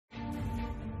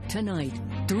Tonight,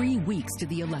 3 weeks to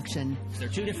the election. There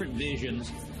are two different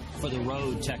visions for the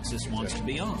road Texas wants to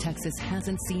be on. Texas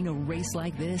hasn't seen a race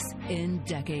like this in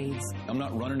decades. I'm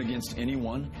not running against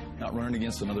anyone, not running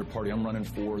against another party. I'm running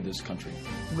for this country.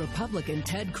 Republican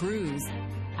Ted Cruz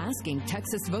asking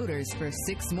Texas voters for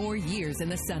 6 more years in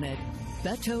the Senate.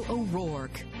 Beto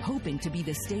O'Rourke hoping to be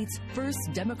the state's first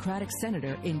Democratic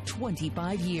senator in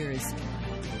 25 years.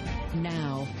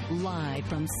 Now, live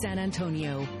from San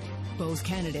Antonio, both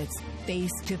candidates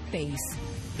face to face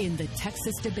in the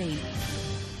Texas debate.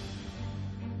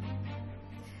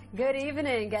 Good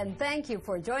evening, and thank you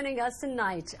for joining us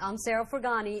tonight. I'm Sarah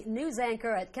Forgany, news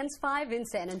anchor at KENS 5 in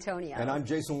San Antonio. And I'm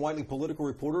Jason Whiteley, political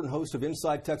reporter and host of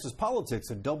Inside Texas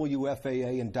Politics at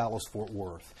WFAA in Dallas-Fort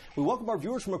Worth. We welcome our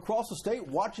viewers from across the state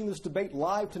watching this debate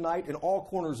live tonight in all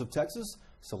corners of Texas.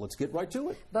 So let's get right to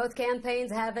it. Both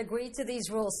campaigns have agreed to these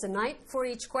rules tonight. For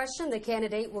each question, the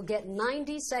candidate will get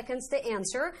 90 seconds to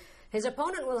answer. His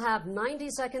opponent will have 90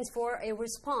 seconds for a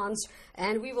response,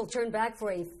 and we will turn back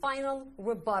for a final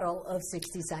rebuttal of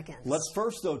 60 seconds. Let's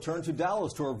first, though, turn to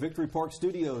Dallas, to our Victory Park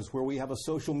studios, where we have a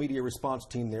social media response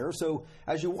team there. So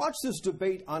as you watch this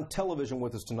debate on television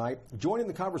with us tonight, join in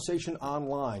the conversation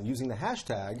online using the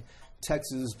hashtag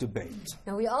Texas Debate.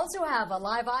 Now, we also have a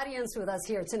live audience with us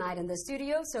here tonight in the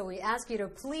studio, so we ask you to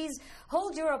please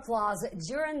hold your applause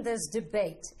during this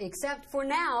debate, except for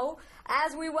now,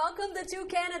 as we welcome the two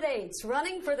candidates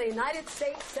running for the United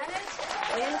States Senate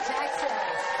in Texas.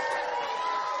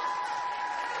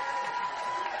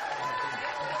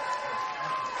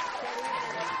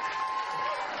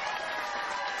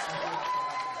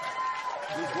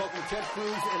 Please welcome Ted Cruz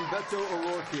and Beto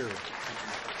O'Rourke here.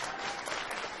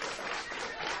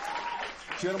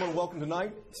 Gentlemen, welcome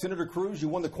tonight. Senator Cruz, you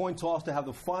won the coin toss to have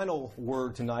the final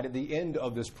word tonight at the end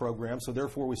of this program, so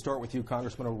therefore we start with you,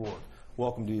 Congressman O'Rourke.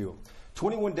 Welcome to you.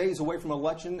 21 days away from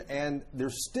election, and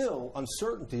there's still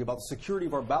uncertainty about the security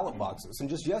of our ballot boxes. And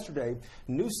just yesterday,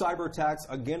 new cyber attacks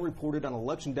again reported on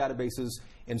election databases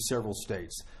in several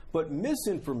states. But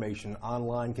misinformation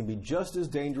online can be just as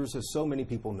dangerous as so many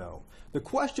people know. The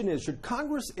question is, should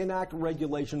Congress enact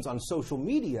regulations on social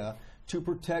media to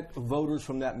protect voters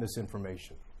from that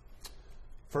misinformation?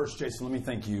 First, Jason, let me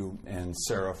thank you and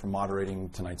Sarah for moderating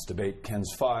tonight's debate,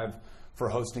 KENS 5 for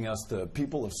hosting us, the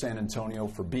people of San Antonio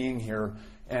for being here,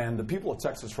 and the people of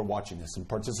Texas for watching this and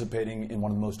participating in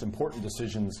one of the most important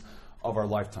decisions of our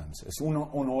lifetimes. Es un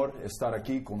honor estar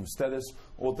aquí con ustedes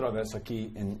otra vez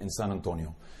aquí en San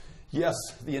Antonio. Yes,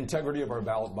 the integrity of our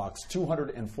ballot box,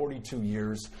 242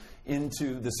 years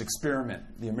into this experiment,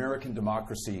 the American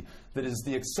democracy that is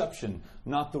the exception,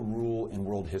 not the rule in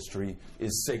world history,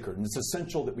 is sacred. And it's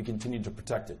essential that we continue to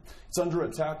protect it. It's under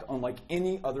attack unlike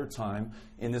any other time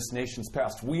in this nation's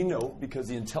past. We know, because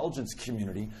the intelligence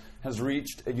community has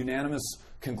reached a unanimous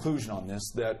conclusion on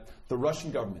this, that the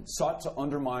Russian government sought to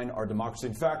undermine our democracy.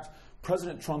 In fact,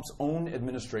 President Trump's own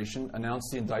administration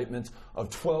announced the indictment of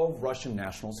 12 Russian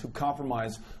nationals who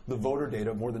compromised the voter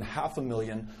data of more than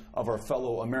 500,000 of our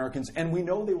fellow Americans. And we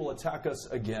know they will attack us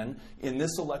again in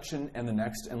this election and the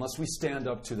next unless we stand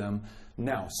up to them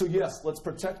now. So yes, let's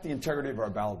protect the integrity of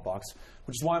our ballot box,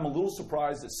 which is why I'm a little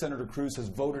surprised that Senator Cruz has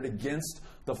voted against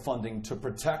the funding to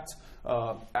protect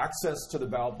access to the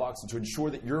ballot box and to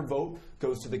ensure that your vote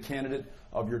goes to the candidate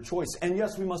of your choice. And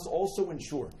yes, we must also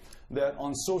ensure that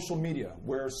on social media,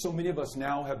 where so many of us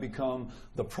now have become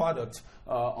the product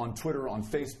on Twitter, on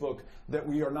Facebook, that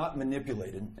we are not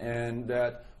manipulated and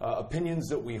that opinions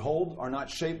that we hold are not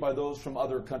shaped by those from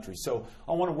other countries. So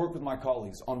I want to work with my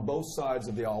colleagues on both sides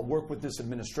of the aisle, work with this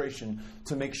administration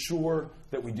to make sure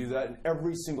that we do that, and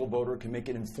every single voter can make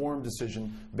an informed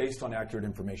decision based on accurate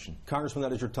information. Congressman,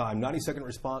 that is your time. 90-second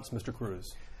response, Mr.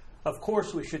 Cruz. Of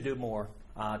course we should do more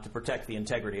to protect the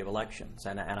integrity of elections.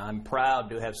 And I'm proud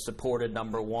to have supported,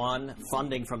 number one,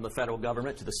 funding from the federal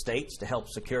government to the states to help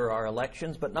secure our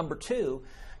elections. But number two,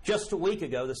 just a week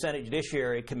ago, the Senate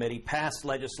Judiciary Committee passed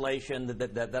legislation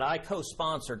that I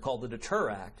co-sponsored called the Deter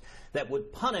Act that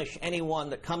would punish anyone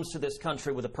that comes to this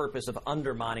country with the purpose of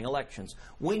undermining elections.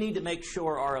 We need to make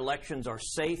sure our elections are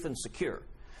safe and secure.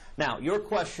 Now, your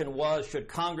question was, should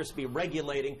Congress be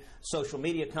regulating social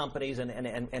media companies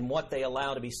and what they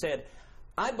allow to be said?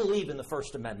 I believe in the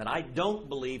First Amendment. I don't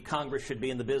believe Congress should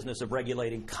be in the business of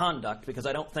regulating conduct, because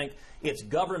I don't think it's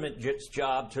government's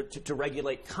job to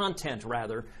regulate content,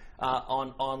 rather,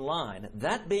 online.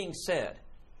 That being said,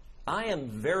 I am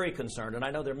very concerned, and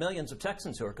I know there are millions of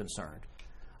Texans who are concerned,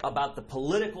 about the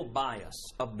political bias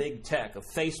of big tech, of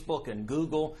Facebook and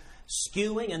Google,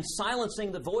 skewing and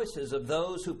silencing the voices of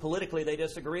those who politically they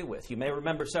disagree with. You may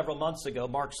remember several months ago,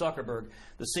 Mark Zuckerberg,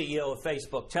 the CEO of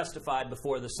Facebook, testified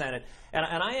before the Senate, and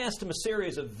I asked him a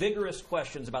series of vigorous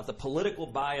questions about the political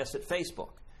bias at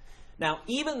Facebook. Now,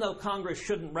 even though Congress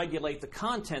shouldn't regulate the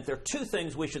content, there are two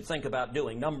things we should think about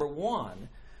doing. Number one,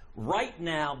 right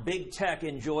now, big tech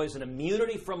enjoys an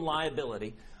immunity from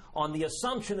liability on the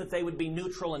assumption that they would be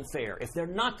neutral and fair. If they're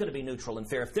not going to be neutral and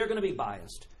fair, if they're going to be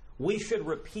biased, we should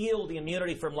repeal the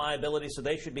immunity from liability so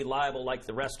they should be liable like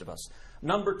the rest of us.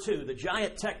 Number two, the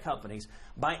giant tech companies,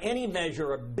 by any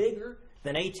measure, are bigger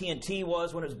than AT&T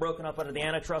was when it was broken up under the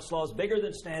antitrust laws, bigger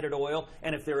than Standard Oil,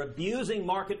 and if they're abusing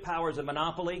market powers of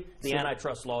monopoly, the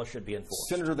antitrust laws should be enforced.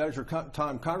 Senator, that is your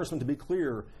time. Congressman, to be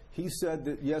clear, he said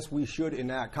that, yes,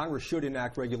 Congress should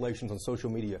enact regulations on social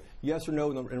media. Yes or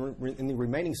no, in the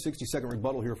remaining 60-second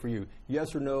rebuttal here for you,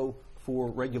 yes or no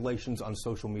for regulations on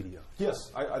social media?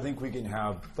 Yes, I think we can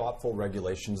have thoughtful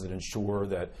regulations that ensure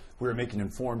that we're making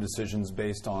informed decisions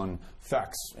based on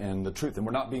facts and the truth, and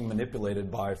we're not being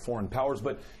manipulated by foreign powers.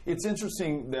 But it's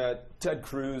interesting that Ted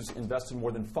Cruz invested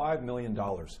more than $5 million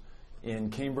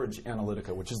in Cambridge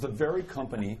Analytica, which is the very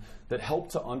company that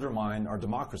helped to undermine our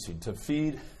democracy, to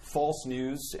feed false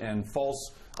news and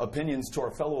false opinions to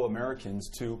our fellow Americans,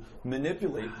 to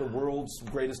manipulate the world's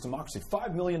greatest democracy.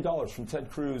 $5 million from Ted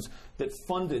Cruz that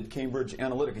funded Cambridge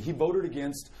Analytica. He voted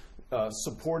against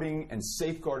supporting and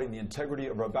safeguarding the integrity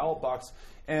of our ballot box,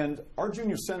 and our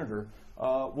junior senator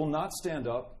will not stand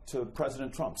up to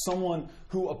President Trump, someone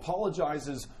who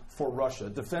apologizes for Russia,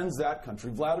 defends that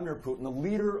country, Vladimir Putin, the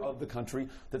leader of the country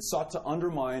that sought to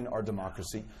undermine our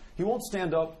democracy. He won't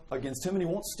stand up against him, and he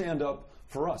won't stand up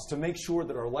for us to make sure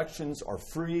that our elections are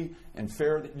free and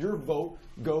fair, that your vote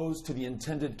goes to the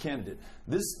intended candidate.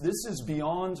 This is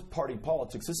beyond party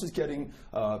politics. This is getting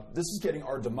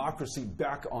our democracy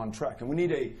back on track, and we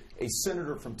need a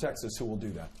senator from Texas who will do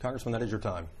that. Congressman, that is your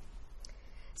time.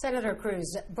 Senator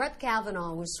Cruz, Brett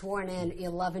Kavanaugh was sworn in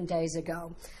 11 days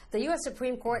ago. The U.S.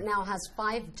 Supreme Court now has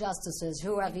 5 justices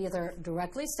who have either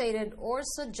directly stated or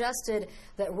suggested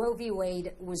that Roe v.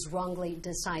 Wade was wrongly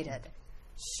decided.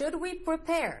 Should we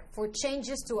prepare for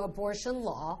changes to abortion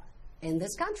law in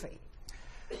this country?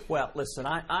 Well, listen,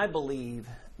 I believe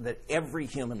that every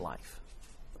human life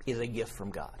is a gift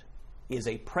from God, is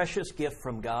a precious gift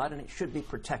from God, and it should be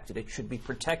protected. It should be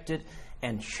protected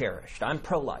and cherished. I'm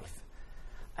pro-life.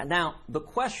 And now, the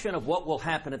question of what will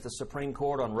happen at the Supreme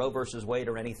Court on Roe versus Wade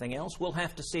or anything else, we'll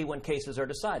have to see when cases are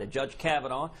decided. Judge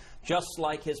Kavanaugh, just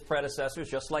like his predecessors,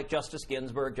 just like Justice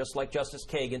Ginsburg, just like Justice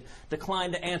Kagan,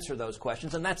 declined to answer those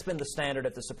questions, and that's been the standard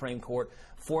at the Supreme Court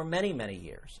for many, many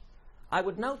years. I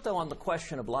would note, though, on the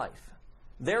question of life,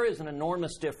 there is an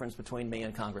enormous difference between me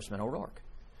and Congressman O'Rourke.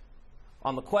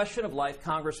 On the question of life,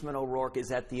 Congressman O'Rourke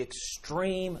is at the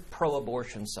extreme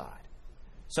pro-abortion side.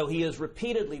 So he has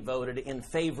repeatedly voted in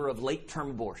favor of late-term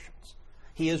abortions.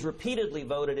 He has repeatedly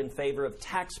voted in favor of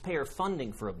taxpayer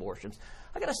funding for abortions.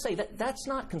 I've got to say that that's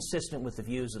not consistent with the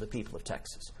views of the people of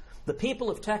Texas. The people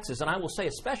of Texas, and I will say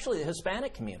especially the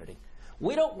Hispanic community,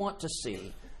 we don't want to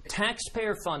see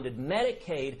taxpayer-funded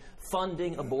Medicaid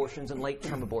funding abortions and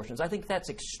late-term abortions. I think that's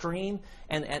extreme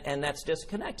and that's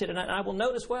disconnected. And I will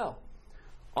note as well,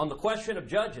 on the question of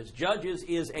judges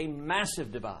is a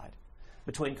massive divide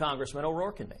between Congressman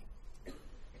O'Rourke and me.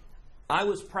 I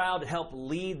was proud to help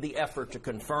lead the effort to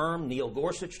confirm Neil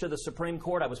Gorsuch to the Supreme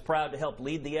Court. I was proud to help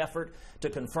lead the effort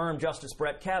to confirm Justice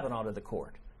Brett Kavanaugh to the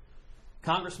court.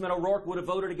 Congressman O'Rourke would have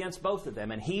voted against both of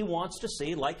them, and he wants to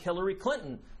see, like Hillary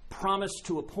Clinton promised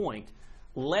to appoint,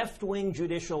 left-wing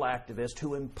judicial activists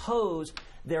who impose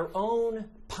their own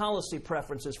policy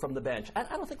preferences from the bench. I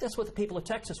don't think that's what the people of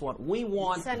Texas want. We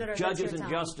want Senator, judges and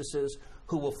justices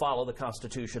who will follow the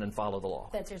Constitution and follow the law.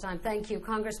 That's your time. Thank you.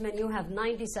 Congressman, you have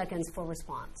 90 seconds for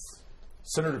response.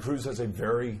 Senator Cruz has a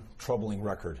very troubling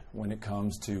record when it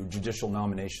comes to judicial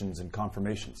nominations and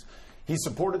confirmations. He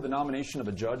supported the nomination of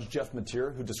a judge, Jeff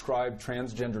Mateer, who described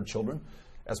transgender children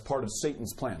as part of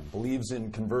Satan's plan, believes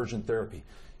in conversion therapy.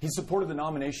 He supported the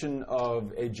nomination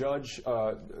of a judge,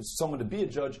 someone to be a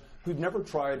judge who'd never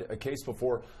tried a case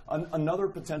before, another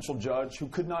potential judge who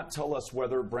could not tell us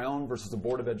whether Brown versus the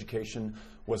Board of Education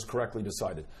was correctly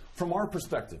decided. From our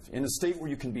perspective, in a state where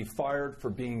you can be fired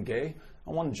for being gay, I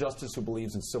want a justice who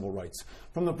believes in civil rights.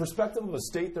 From the perspective of a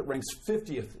state that ranks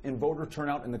 50th in voter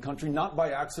turnout in the country, not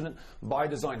by accident, by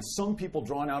design, some people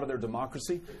drawn out of their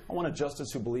democracy, I want a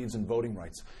justice who believes in voting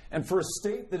rights. And for a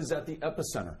state that is at the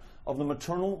epicenter of the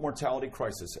maternal mortality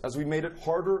crisis, as we made it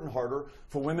harder and harder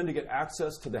for women to get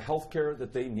access to the health care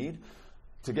that they need,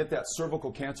 to get that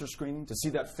cervical cancer screening, to see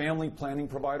that family planning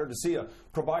provider, to see a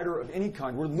provider of any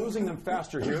kind. We're losing them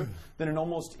faster here than in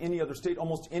almost any other state,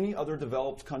 almost any other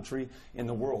developed country in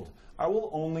the world. I will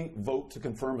only vote to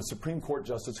confirm a Supreme Court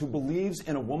justice who believes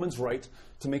in a woman's right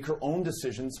to make her own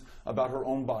decisions about her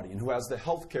own body and who has the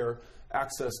health care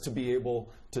access to be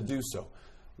able to do so.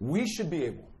 We should be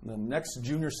able, the next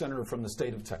junior senator from the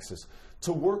state of Texas,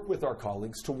 to work with our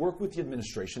colleagues, to work with the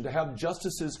administration, to have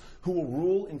justices who will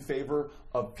rule in favor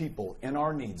of people and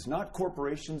our needs, not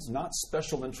corporations, not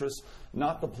special interests,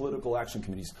 not the political action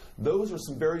committees. Those are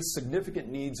some very significant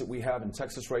needs that we have in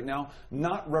Texas right now,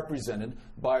 not represented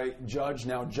by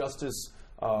now Justice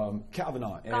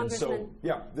Kavanaugh. And so,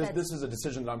 yeah, this is a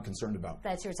decision that I'm concerned about.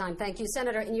 That's your time. Thank you.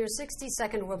 Senator, in your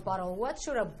 60-second rebuttal, what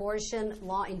should abortion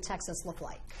law in Texas look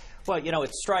like? Well, you know,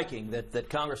 it's striking that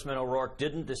Congressman O'Rourke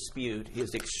didn't dispute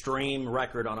his extreme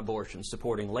record on abortion,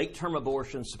 supporting late-term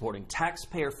abortion, supporting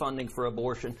taxpayer funding for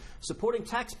abortion, supporting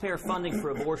taxpayer funding for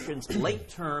abortions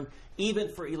late-term, even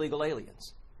for illegal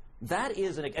aliens. That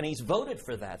is, and he's voted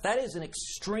for that. That is an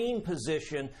extreme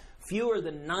position. Fewer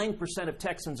than 9% of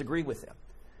Texans agree with him.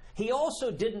 He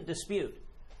also didn't dispute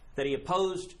that he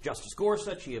opposed Justice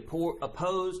Gorsuch, he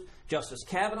opposed Justice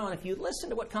Kavanaugh, and if you listen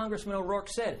to what Congressman O'Rourke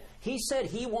said, he said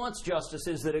he wants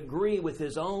justices that agree with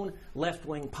his own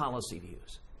left-wing policy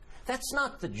views. That's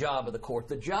not the job of the court.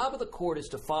 The job of the court is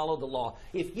to follow the law.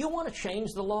 If you want to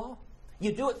change the law,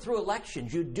 you do it through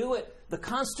elections. You do it. The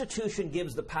Constitution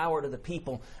gives the power to the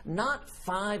people, not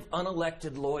 5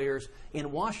 unelected lawyers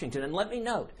in Washington. And let me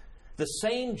note, the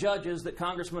same judges that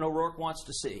Congressman O'Rourke wants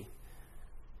to see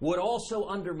would also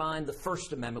undermine the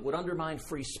First Amendment, would undermine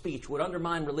free speech, would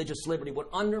undermine religious liberty, would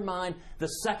undermine the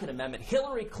Second Amendment.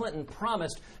 Hillary Clinton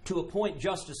promised to appoint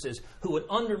justices who would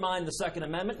undermine the Second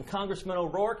Amendment, and Congressman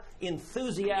O'Rourke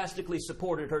enthusiastically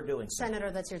supported her doing so.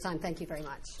 Senator, that's your time. Thank you very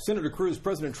much. Senator Cruz,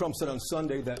 President Trump said on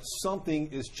Sunday that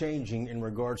something is changing in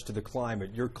regards to the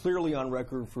climate. You're clearly on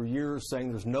record for years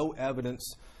saying there's no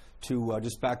evidence to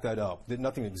just back that up, that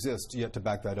nothing exists yet to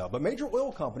back that up. But major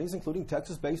oil companies, including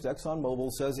Texas-based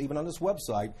ExxonMobil, says even on its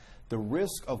website, the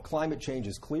risk of climate change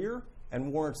is clear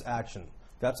and warrants action.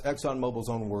 That's ExxonMobil's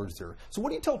own words there. So what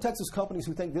do you tell Texas companies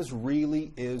who think this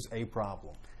really is a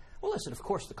problem? Well, listen, of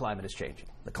course the climate is changing.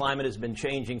 The climate has been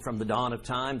changing from the dawn of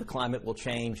time. The climate will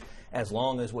change as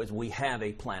long as we have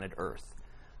a planet Earth.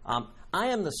 I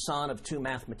am the son of 2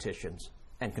 mathematicians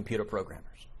and computer programmers.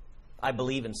 I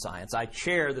believe in science. I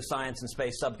chair the Science and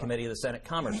Space Subcommittee of the Senate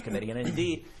Commerce Committee. And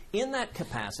indeed, in that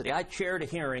capacity, I chaired a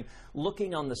hearing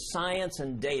looking on the science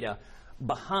and data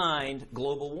behind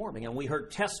global warming. And we heard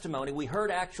testimony. We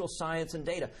heard actual science and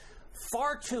data.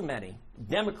 Far too many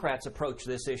Democrats approach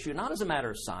this issue not as a matter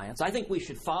of science. I think we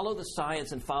should follow the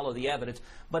science and follow the evidence,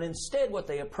 but instead what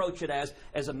they approach it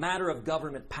as a matter of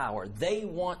government power. They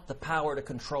want the power to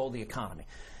control the economy.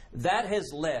 That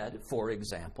has led, for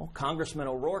example, Congressman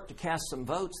O'Rourke to cast some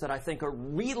votes that I think are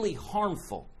really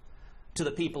harmful to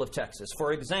the people of Texas.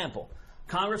 For example,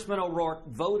 Congressman O'Rourke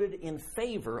voted in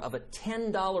favor of a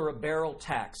 $10 a barrel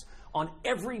tax on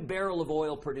every barrel of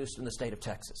oil produced in the state of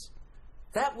Texas.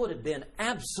 That would have been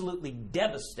absolutely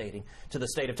devastating to the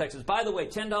state of Texas. By the way,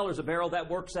 $10 a barrel, that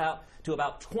works out to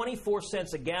about 24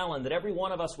 cents a gallon that every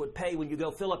one of us would pay when you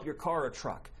go fill up your car or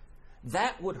truck.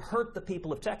 That would hurt the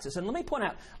people of Texas. And let me point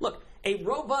out, look, a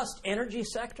robust energy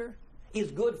sector is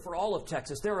good for all of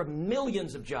Texas. There are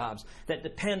millions of jobs that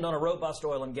depend on a robust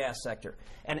oil and gas sector.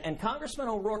 And Congressman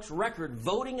O'Rourke's record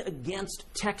voting against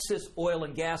Texas oil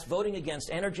and gas, voting against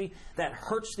energy, that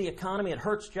hurts the economy, it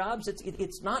hurts jobs.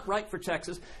 It's not right for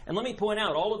Texas. And let me point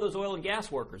out, all of those oil and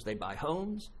gas workers, they buy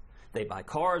homes, they buy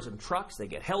cars and trucks, they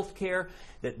get health care,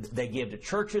 they give to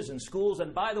churches and schools.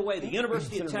 And by the way, the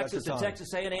University of Texas and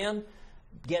Texas A&M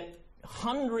get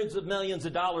hundreds of millions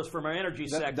of dollars from our energy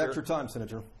sector. That's your time,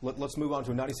 Senator. Let's move on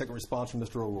to a 90-second response from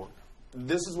Mr. O'Rourke.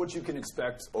 This is what you can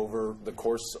expect over the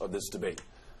course of this debate.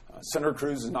 Senator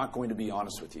Cruz is not going to be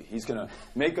honest with you. He's going to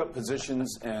make up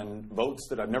positions and votes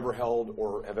that I've never held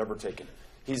or have ever taken.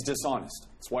 He's dishonest.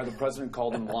 It's why the president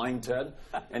called him Lying Ted,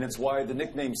 and it's why the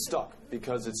nickname stuck,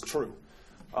 because it's true.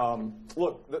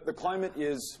 Look, the climate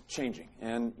is changing,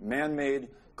 and man-made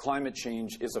climate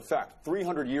change is a fact.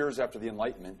 300 years after the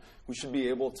Enlightenment, we should be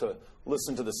able to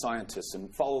listen to the scientists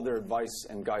and follow their advice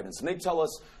and guidance. And they tell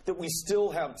us that we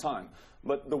still have time,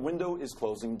 but the window is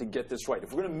closing to get this right.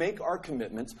 If we're going to make our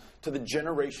commitment to the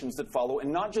generations that follow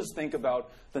and not just think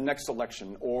about the next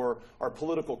election or our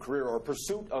political career or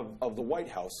pursuit of the White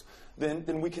House,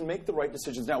 then we can make the right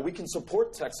decisions now. We can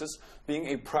support Texas being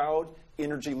a proud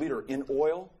energy leader in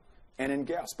oil, and in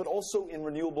gas, but also in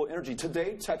renewable energy.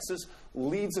 Today, Texas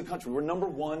leads the country. We're number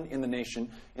 1 in the nation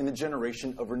in the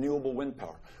generation of renewable wind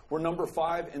power. We're number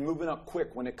 5 and moving up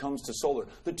quick when it comes to solar.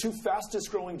 The 2 fastest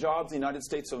growing jobs in the United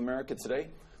States of America today,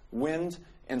 wind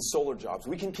and solar jobs.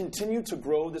 We can continue to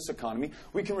grow this economy.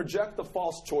 We can reject the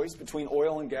false choice between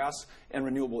oil and gas and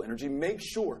renewable energy. Make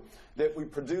sure that we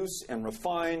produce and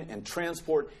refine and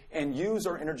transport and use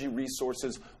our energy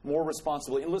resources more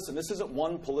responsibly. And listen, this isn't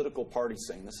one political party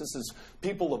saying this. This is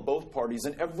people of both parties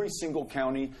in every single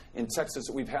county in Texas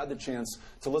that we've had the chance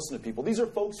to listen to people. These are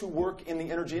folks who work in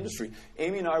the energy industry.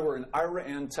 Amy and I were in Ira,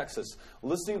 Texas,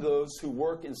 listening to those who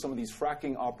work in some of these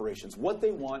fracking operations. What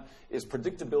they want is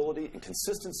predictability and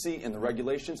consistency in the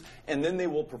regulations, and then they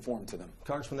will perform to them.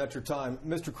 Congressman, that's your time.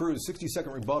 Mr. Cruz,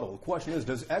 60-second rebuttal. The question is,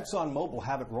 does ExxonMobil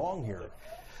have it wrong here?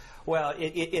 Well,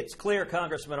 it's clear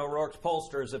Congressman O'Rourke's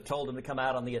pollsters have told him to come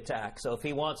out on the attack. So if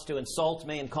he wants to insult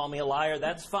me and call me a liar,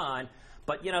 that's fine.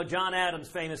 But, you know, John Adams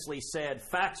famously said,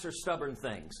 facts are stubborn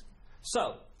things.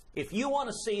 So if you want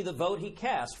to see the vote he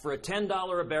cast for a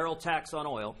 $10 a barrel tax on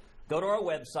oil, go to our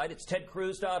website. It's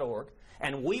tedcruz.org.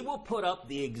 And we will put up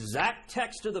the exact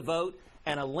text of the vote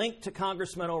and a link to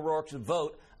Congressman O'Rourke's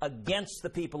vote against the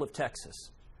people of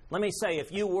Texas. Let me say,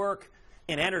 if you work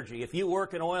in energy, if you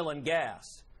work in oil and gas,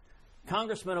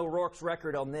 Congressman O'Rourke's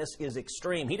record on this is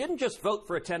extreme. He didn't just vote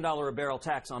for a $10 a barrel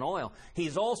tax on oil.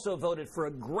 He's also voted for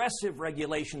aggressive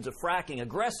regulations of fracking,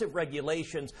 aggressive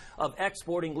regulations of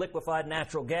exporting liquefied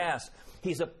natural gas.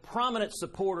 He's a prominent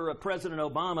supporter of President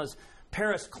Obama's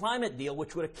Paris climate deal,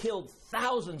 which would have killed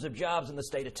thousands of jobs in the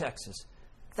state of Texas.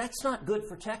 That's not good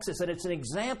for Texas, and it's an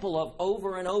example of,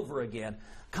 over and over again,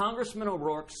 Congressman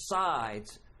O'Rourke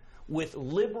sides with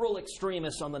liberal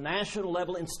extremists on the national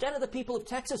level instead of the people of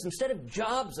Texas, instead of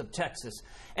jobs of Texas.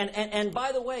 And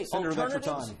by the way, Senator,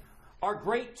 alternatives are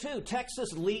great too.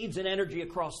 Texas leads in energy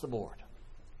across the board.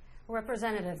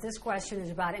 Representative, this question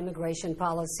is about immigration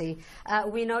policy.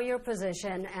 We know your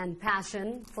position and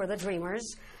passion for the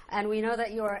Dreamers, and we know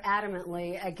that you are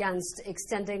adamantly against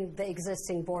extending the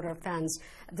existing border fence.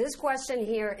 This question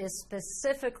here is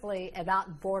specifically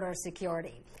about border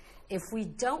security. If we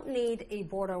don't need a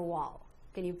border wall,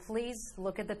 can you please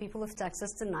look at the people of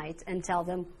Texas tonight and tell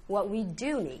them what we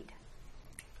do need?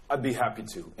 I'd be happy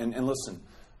to. And listen,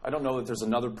 I don't know that there's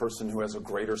another person who has a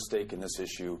greater stake in this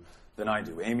issue than I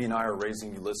do. Amy and I are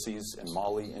raising Ulysses and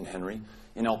Molly and Henry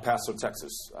in El Paso,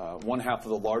 Texas, one half of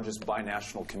the largest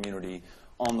binational community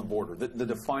on the border, the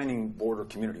defining border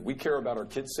community. We care about our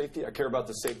kids' safety. I care about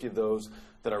the safety of those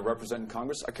that I represent in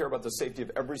Congress. I care about the safety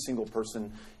of every single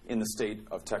person in the state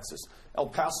of Texas. El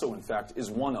Paso, in fact,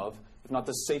 is one of, if not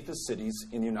the safest cities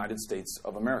in the United States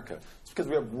of America. It's because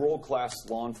we have world-class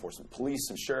law enforcement, police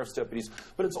and sheriff's deputies,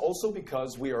 but it's also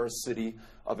because we are a city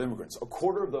of immigrants. A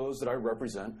quarter of those that I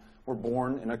represent were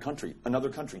born in another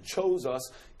country, chose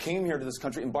us, came here to this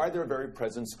country, and by their very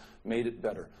presence made it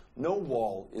better. No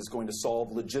wall is going to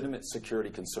solve legitimate security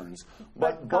concerns,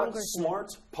 but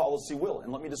smart policy will.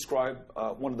 And let me describe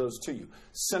one of those to you.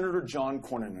 Senator John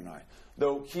Cornyn and I,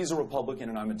 though he's a Republican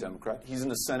and I'm a Democrat, he's in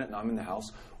the Senate and I'm in the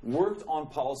House, worked on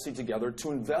policy together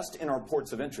to invest in our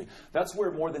ports of entry. That's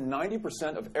where more than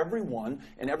 90% of everyone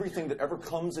and everything that ever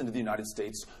comes into the United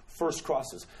States first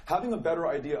crosses. Having a better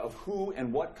idea of who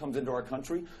and what comes into our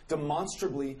country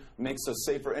demonstrably makes us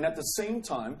safer. And at the same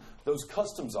time, those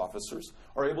customs officers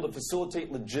are able to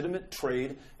facilitate legitimate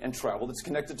trade and travel that's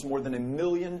connected to more than 1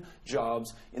 million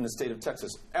jobs in the state of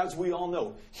Texas. As we all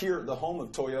know, here, the home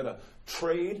of Toyota,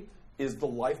 trade is the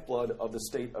lifeblood of the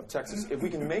state of Texas. If we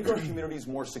can make our communities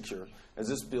more secure, as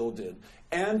this bill did,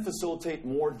 and facilitate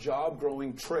more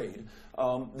job-growing trade,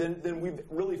 then we've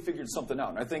really figured something out.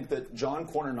 And I think that John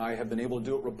Cornyn and I have been able to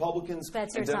do it. Republicans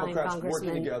and Democrats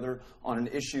working together on an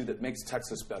issue that makes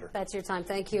Texas better. That's your time.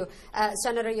 Thank you.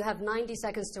 Senator, you have 90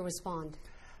 seconds to respond.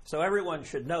 So everyone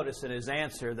should notice in his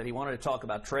answer that he wanted to talk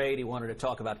about trade, he wanted to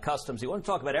talk about customs, he wanted to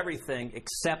talk about everything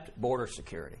except border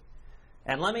security.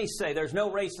 And let me say, there's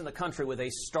no race in the country with a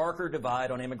starker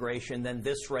divide on immigration than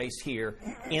this race here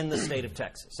in the state of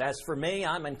Texas. As for me,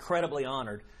 I'm incredibly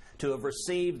honored to have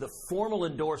received the formal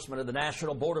endorsement of the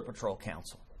National Border Patrol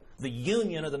Council, the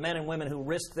union of the men and women who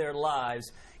risk their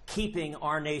lives keeping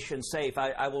our nation safe.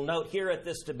 I will note here at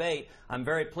this debate, I'm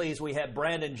very pleased we have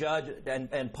Brandon Judge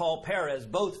and Paul Perez,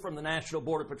 both from the National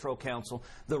Border Patrol Council.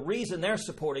 The reason they're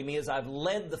supporting me is I've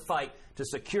led the fight to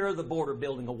secure the border,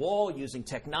 building a wall, using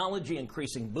technology,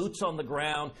 increasing boots on the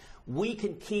ground. We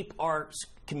can keep our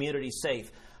community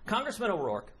safe. Congressman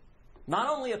O'Rourke not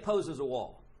only opposes a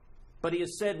wall, but he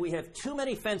has said we have too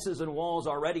many fences and walls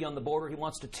already on the border. He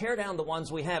wants to tear down the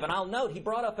ones we have. And I'll note, he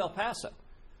brought up El Paso.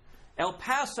 El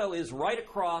Paso is right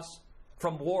across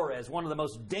from Juarez, one of the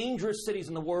most dangerous cities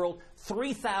in the world.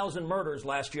 3,000 murders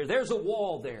last year. There's a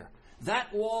wall there.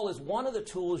 That wall is one of the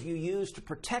tools you use to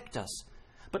protect us.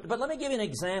 But let me give you an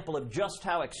example of just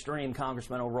how extreme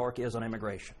Congressman O'Rourke is on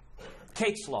immigration.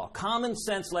 Kate's Law, common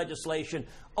sense legislation,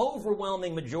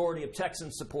 overwhelming majority of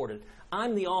Texans support it.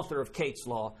 I'm the author of Kate's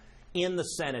Law in the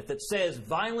Senate that says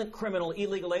violent criminal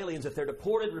illegal aliens, if they're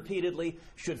deported repeatedly,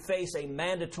 should face a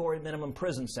mandatory minimum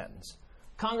prison sentence.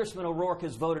 Congressman O'Rourke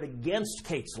has voted against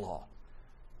Kate's Law.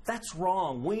 That's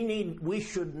wrong. We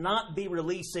should not be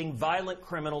releasing violent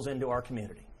criminals into our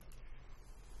community.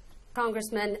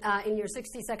 Congressman, in your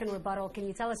 60-second rebuttal, can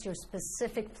you tell us your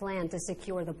specific plan to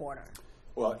secure the border?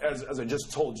 Well, as I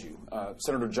just told you,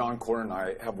 Senator John Cornyn and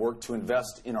I have worked to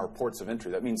invest in our ports of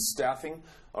entry. That means staffing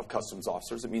of customs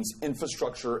officers. It means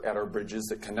infrastructure at our bridges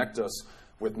that connect us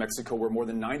with Mexico, where more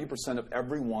than 90% of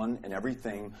everyone and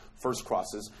everything first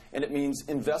crosses. And it means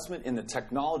investment in the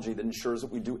technology that ensures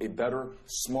that we do a better,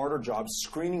 smarter job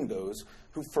screening those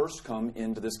who first come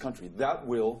into this country. That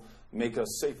will make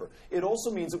us safer. It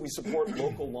also means that we support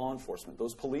local law enforcement,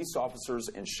 those police officers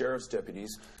and sheriff's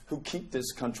deputies who keep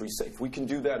this country safe. We can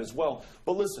do that as well.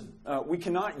 But listen, we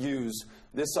cannot use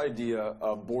this idea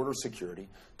of border security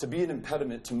to be an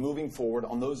impediment to moving forward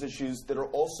on those issues that are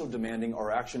also demanding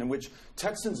our action, in which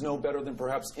Texans know better than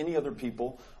perhaps any other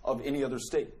people of any other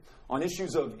state. On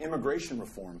issues of immigration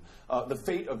reform, the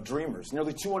fate of Dreamers,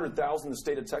 nearly 200,000 in the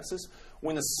state of Texas.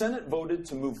 When the Senate voted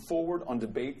to move forward on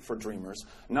debate for Dreamers,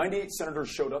 98 senators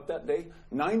showed up that day.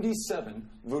 97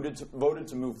 voted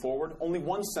to move forward. Only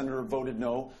one senator voted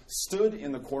no, stood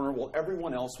in the corner while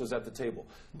everyone else was at the table.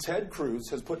 Ted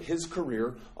Cruz has put his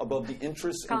career above the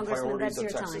interests and priorities of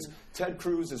Texas. Ted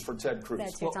Cruz is for Ted Cruz.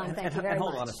 That's your time. Thank you very much.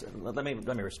 Hold on a second. Let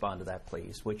me respond to that,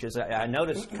 please, which is I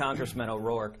noticed Congressman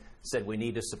O'Rourke said we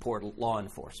need to support law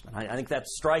enforcement. I think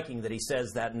that's striking that he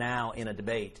says that now in a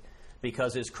debate,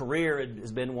 because his career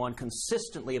has been one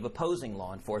consistently of opposing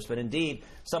law enforcement. Indeed,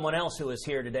 someone else who is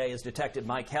here today is Detective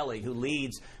Mike Helly, who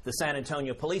leads the San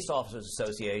Antonio Police Officers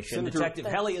Association. Detective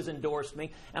Helly has endorsed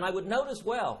me. And I would note as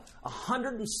well,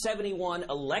 171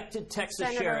 elected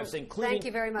Texas sheriffs, including... Thank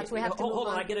you very much. We have to move on. Hold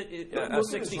on, I get a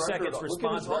 60 seconds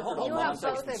response. Hold on. You have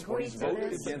both agreed to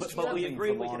this. But we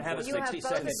agreed we could have a 60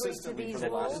 seconds.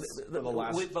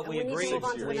 But we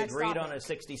agreed on a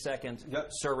 60-second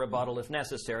rebuttal if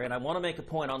necessary. And I want to make a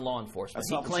point on law enforcement.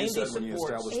 He claims he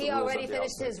supports. He already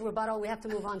finished his rebuttal. We have to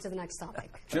move on to the next topic.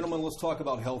 Gentlemen, let's talk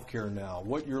about health care now.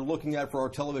 What you're looking at for our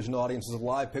television audience is a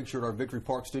live picture at our Victory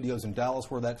Park studios in Dallas,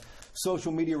 where that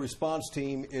social media response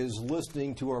team is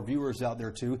listening to our viewers out there,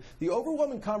 too. The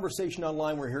overwhelming conversation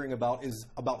online we're hearing about is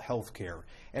about health care.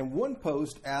 And one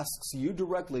post asks you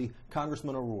directly,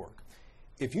 Congressman O'Rourke,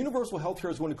 if universal health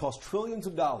care is going to cost trillions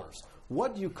of dollars,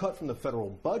 what do you cut from the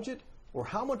federal budget? Or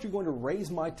how much are you going to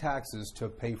raise my taxes to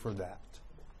pay for that?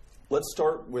 Let's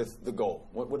start with the goal.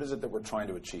 What is it that we're trying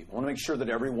to achieve? I want to make sure that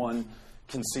everyone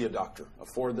can see a doctor,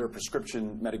 afford their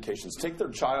prescription medications, take their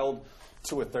child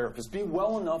to a therapist, be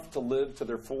well enough to live to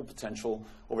their full potential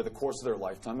over the course of their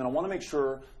lifetime. And I want to make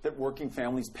sure that working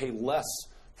families pay less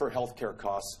for health care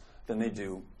costs than they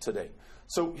do today.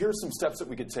 So here are some steps that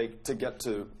we could take to get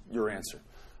to your answer.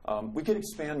 We could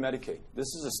expand Medicaid. This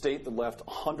is a state that left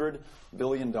 $100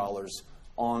 billion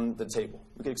on the table.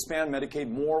 We could expand Medicaid.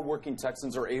 More working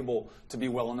Texans are able to be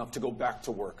well enough to go back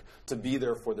to work, to be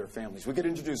there for their families. We could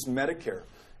introduce Medicare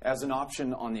as an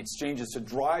option on the exchanges to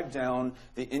drive down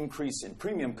the increase in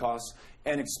premium costs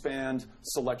and expand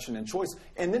selection and choice.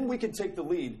 And then we could take the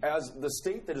lead as the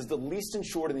state that is the least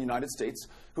insured in the United States,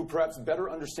 who perhaps better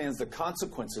understands the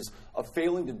consequences of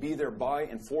failing to be there by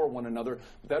and for one another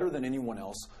better than anyone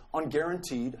else, on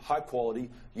guaranteed, high-quality,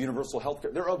 universal health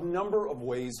care. There are a number of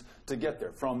ways to get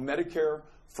there, from Medicare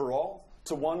for all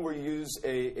to one where you use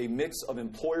a mix of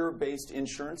employer-based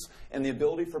insurance and the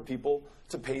ability for people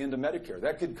to pay into Medicare.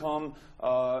 That could come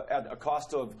at a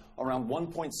cost of around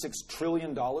 $1.6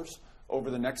 trillion over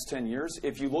the next 10 years.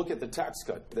 If you look at the tax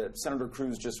cut that Senator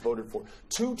Cruz just voted for,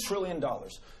 $2 trillion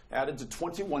added to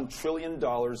 $21 trillion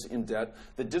in debt,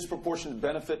 the disproportionate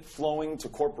benefit flowing to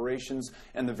corporations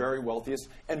and the very wealthiest,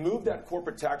 and move that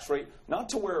corporate tax rate not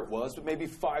to where it was, but maybe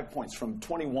 5 points, from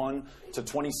 21 to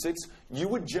 26, you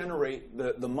would generate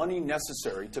the money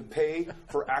necessary to pay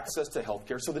for access to health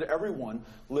care so that everyone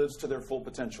lives to their full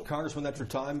potential. Congressman, that's your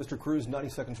time. Mr. Cruz, 90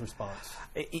 seconds response.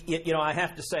 You know, I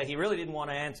have to say, he really didn't want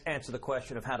to answer the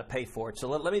question of how to pay for it. So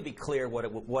let me be clear what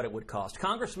it would cost.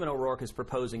 Congressman O'Rourke is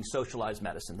proposing socialized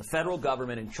medicine, the federal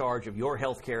government in charge of your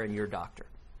health care and your doctor.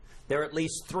 There are at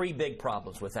least 3 big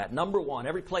problems with that. Number one,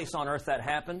 every place on earth that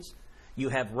happens, You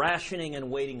have rationing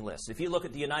and waiting lists. If you look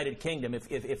at the United Kingdom,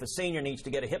 if a senior needs to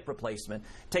get a hip replacement,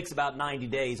 it takes about 90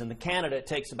 days. In Canada, it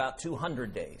takes about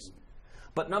 200 days.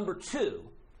 But number two,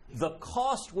 the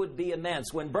cost would be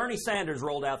immense. When Bernie Sanders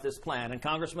rolled out this plan, and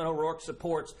Congressman O'Rourke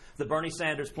supports the Bernie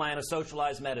Sanders plan of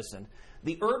socialized medicine,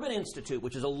 the Urban Institute,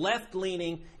 which is a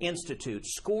left-leaning institute,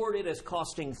 scored it as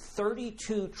costing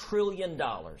 $32 trillion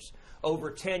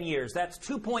over 10 years. That's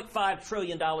 $2.5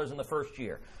 trillion in the first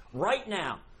year. Right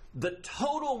now, the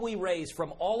total we raise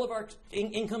from all of our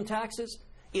income taxes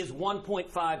is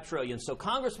 $1.5 trillion. So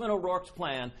Congressman O'Rourke's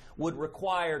plan would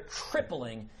require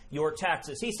tripling your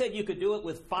taxes. He said you could do it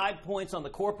with 5 points on the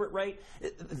corporate rate.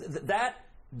 That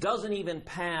doesn't even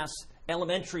pass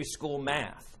elementary school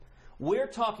math. We're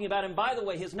talking about, and by the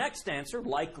way, his next answer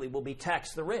likely will be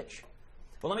tax the rich.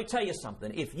 Well, let me tell you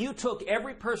something. If you took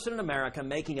every person in America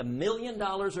making $1 million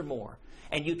or more,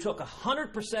 and you took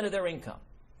 100% of their income,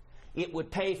 it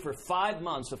would pay for 5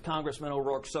 months of Congressman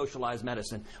O'Rourke's socialized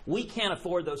medicine. We can't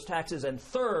afford those taxes. And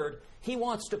third, he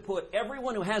wants to put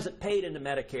everyone who hasn't paid into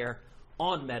Medicare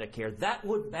on Medicare. That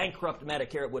would bankrupt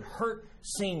Medicare. It would hurt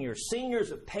seniors. Seniors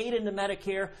have paid into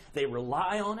Medicare. They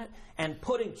rely on it. And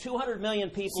putting 200 million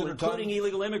people, Senator including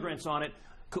illegal immigrants, on it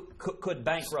could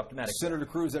bankrupt Medicare. Senator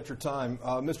Cruz, at your time.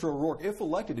 Mr. O'Rourke, if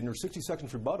elected in your 60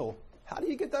 seconds rebuttal, how do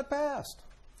you get that passed?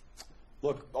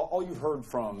 Look, all you've heard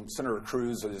from Senator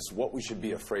Cruz is what we should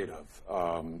be afraid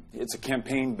of. It's a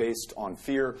campaign based on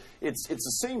fear. It's the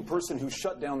same person who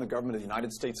shut down the government of the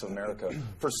United States of America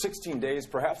for 16 days,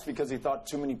 perhaps because he thought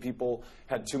too many people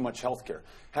had too much health care,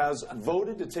 has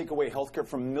voted to take away health care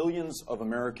from millions of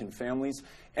American families,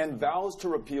 and vows to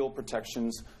repeal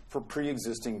protections for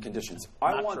pre-existing conditions.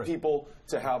 I want people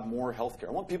to have more health care.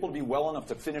 I want people to be well enough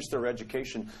to finish their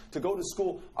education, to go to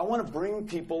school. I want to bring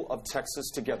people of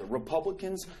Texas together,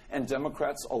 Republicans and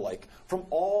Democrats alike, from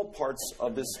all parts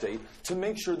of this state, to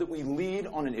make sure that we lead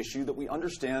on an issue that we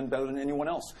understand better than anyone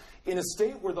else. In a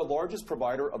state where the largest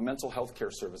provider of mental health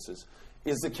care services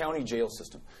is the county jail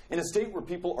system, in a state where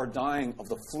people are dying of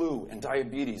the flu and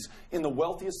diabetes, in the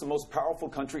wealthiest and most powerful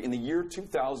country in the year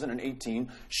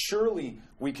 2018, surely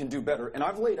we can do better. And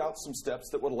I've laid out some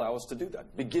steps that would allow us to do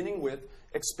that, beginning with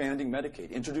expanding Medicaid,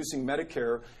 introducing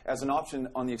Medicare as an option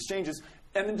on the exchanges,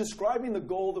 and then describing the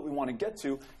goal that we want to get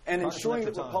to, and ensuring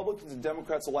that Republicans and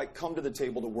Democrats alike come to the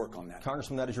table to work on that.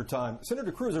 Congressman, that is your time.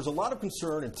 Senator Cruz, there's a lot of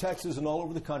concern in Texas and all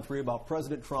over the country about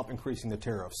President Trump increasing the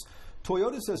tariffs.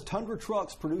 Toyota says Tundra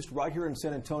trucks produced right here in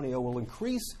San Antonio will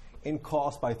increase in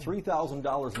cost by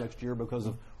 $3,000 next year because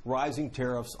of rising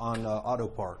tariffs on auto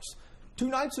parts. 2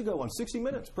 nights ago on 60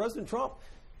 Minutes, President Trump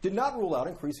did not rule out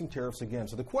increasing tariffs again.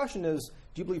 So the question is,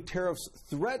 do you believe tariffs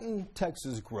threaten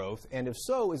Texas growth? And if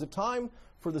so, is it time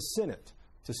for the Senate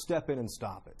to step in and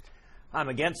stop it? I'm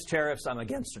against tariffs. I'm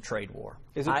against a trade war.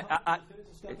 Is it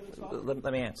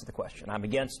let me answer the question. I'm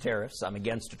against tariffs. I'm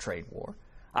against a trade war.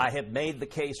 I have made the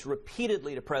case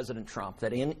repeatedly to President Trump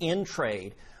that in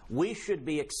trade, we should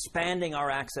be expanding our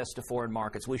access to foreign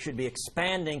markets. We should be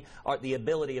expanding the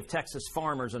ability of Texas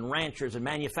farmers and ranchers and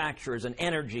manufacturers and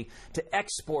energy to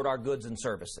export our goods and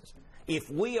services. If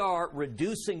we are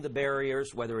reducing the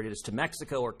barriers, whether it is to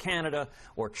Mexico or Canada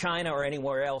or China or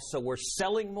anywhere else, so we're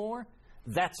selling more,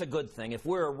 that's a good thing. If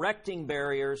we're erecting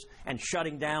barriers and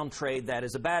shutting down trade, that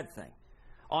is a bad thing.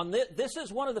 This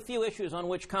is one of the few issues on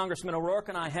which Congressman O'Rourke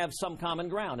and I have some common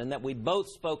ground, in that we've both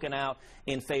spoken out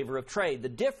in favor of trade. The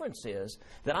difference is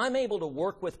that I'm able to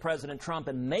work with President Trump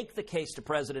and make the case to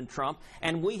President Trump,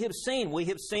 and we have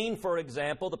seen, for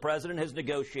example, the President has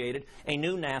negotiated a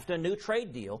new NAFTA, new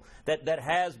trade deal that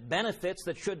has benefits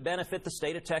that should benefit the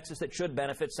state of Texas, that should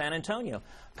benefit San Antonio.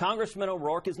 Congressman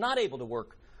O'Rourke is not able to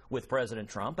work with President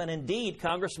Trump, and indeed,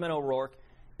 Congressman O'Rourke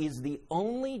is the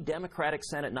only Democratic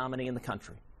Senate nominee in the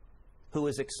country who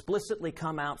has explicitly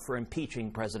come out for impeaching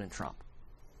President Trump.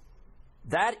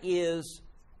 That is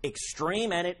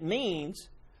extreme, and it means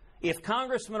if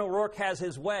Congressman O'Rourke has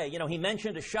his way, he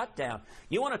mentioned a shutdown.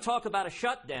 You want to talk about a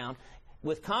shutdown,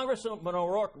 with Congressman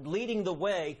O'Rourke leading the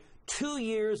way, 2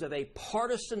 years of a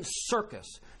partisan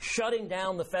circus shutting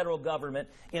down the federal government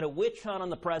in a witch hunt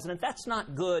on the president. That's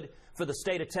not good for the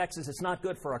state of Texas. It's not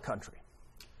good for our country.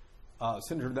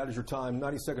 Senator, that is your time.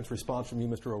 90 seconds response from you,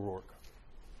 Mr. O'Rourke.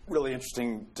 Really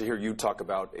interesting to hear you talk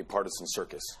about a partisan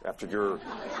circus after your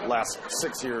last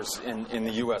 6 years in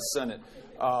the U.S. Senate.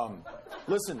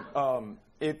 Listen,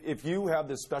 if you have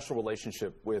this special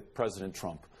relationship with President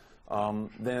Trump,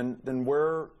 then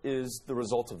where is the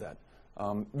result of that?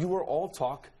 You are all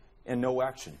talk and no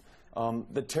action.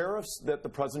 The tariffs that the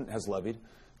president has levied,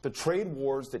 the trade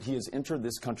wars that he has entered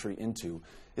this country into,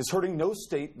 is hurting no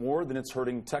state more than it's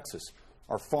hurting Texas.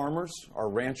 Our farmers, our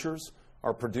ranchers,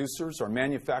 our producers, our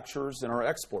manufacturers, and our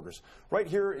exporters. Right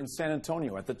here in San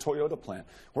Antonio at the Toyota plant,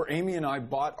 where Amy and I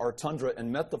bought our Tundra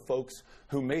and met the folks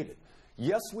who made it.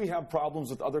 Yes, we have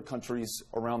problems with other countries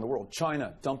around the world.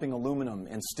 China dumping aluminum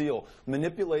and steel,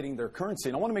 manipulating their currency.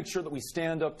 And I want to make sure that we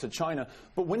stand up to China.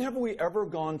 But when have we ever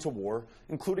gone to war,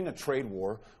 including a trade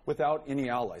war, without any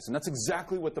allies? And that's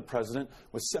exactly what the President,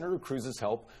 with Senator Cruz's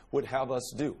help, would have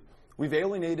us do. We've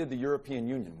alienated the European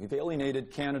Union. We've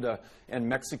alienated Canada and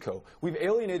Mexico. We've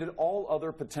alienated all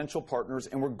other potential partners,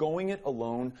 and we're going it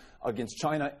alone against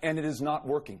China, and it is not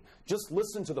working. Just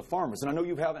listen to the farmers. And I know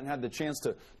you haven't had the chance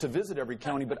to visit every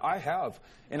county, but I have,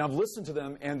 and I've listened to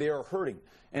them, and they are hurting.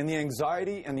 And the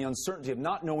anxiety and the uncertainty of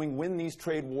not knowing when these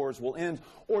trade wars will end,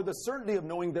 or the certainty of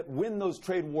knowing that when those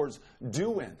trade wars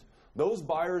do end, those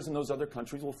buyers in those other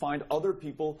countries will find other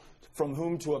people from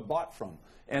whom to have bought from.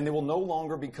 And they will no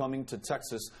longer be coming to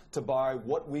Texas to buy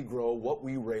what we grow, what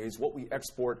we raise, what we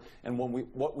export, and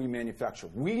what we manufacture.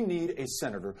 We need a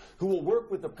senator who will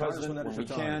work with the president when we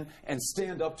can and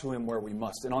stand up to him where we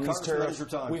must. And on these tariffs,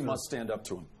 we must stand up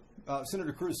to him.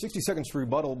 Senator Cruz, 60 seconds to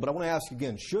rebuttal, but I want to ask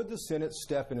again, should the Senate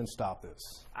step in and stop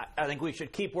this? I think we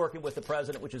should keep working with the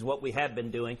president, which is what we have been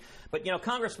doing. But, you know,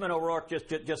 Congressman O'Rourke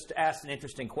just asked an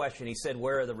interesting question. He said,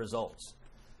 where are the results?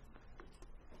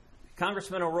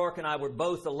 Congressman O'Rourke and I were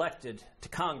both elected to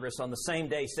Congress on the same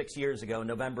day 6 years ago,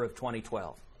 November of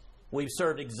 2012. We've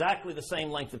served exactly the same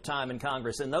length of time in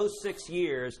Congress. In those 6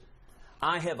 years,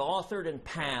 I have authored and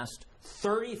passed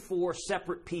 34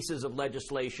 separate pieces of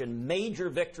legislation, major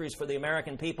victories for the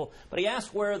American people. But he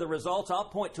asked where are the results. I'll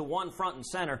point to one front and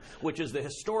center, which is the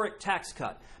historic tax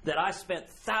cut that I spent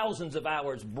thousands of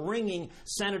hours bringing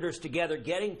senators together,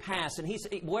 getting passed. And he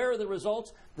said, where are the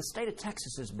results? The state of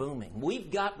Texas is booming. We've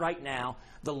got right now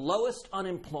the lowest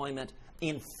unemployment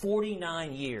in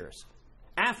 49 years.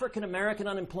 African American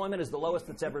unemployment is the lowest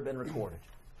that's ever been recorded.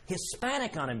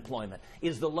 Hispanic unemployment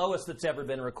is the lowest that's ever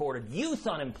been recorded. Youth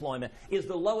unemployment is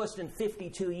the lowest in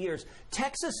 52 years.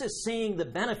 Texas is seeing the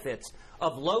benefits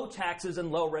of low taxes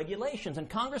and low regulations. And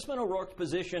Congressman O'Rourke's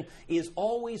position is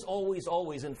always, always,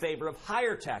 always in favor of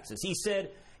higher taxes. He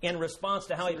said in response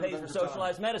to how he pays for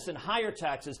socialized medicine, higher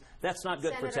taxes, that's not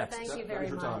good for Texas. Thank you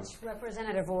very much.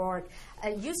 Representative O'Rourke,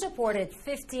 you supported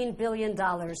 $15 billion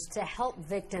to help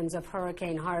victims of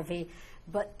Hurricane Harvey.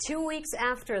 But 2 weeks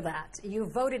after that, you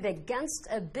voted against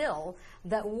a bill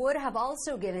that would have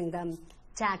also given them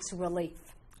tax relief.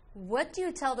 What do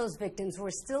you tell those victims who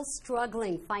are still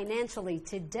struggling financially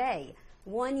today,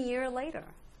 1 year later?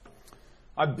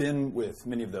 I've been with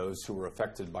many of those who were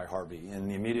affected by Harvey in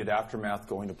the immediate aftermath,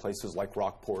 going to places like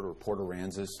Rockport or Port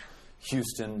Aransas,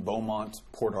 Houston, Beaumont,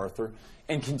 Port Arthur,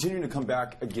 and continuing to come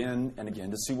back again and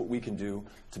again to see what we can do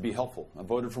to be helpful. I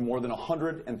voted for more than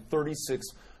 $136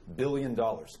 billion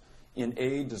in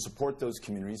aid to support those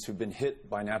communities who've been hit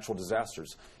by natural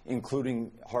disasters,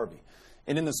 including Harvey.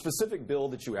 And in the specific bill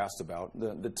that you asked about,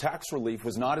 the tax relief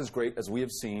was not as great as we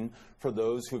have seen for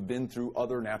those who have been through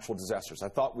other natural disasters. I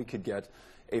thought we could get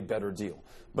a better deal.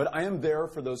 But I am there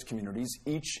for those communities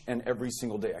each and every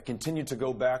single day. I continue to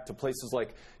go back to places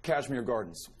like Kashmir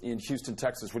Gardens in Houston,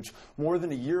 Texas, which more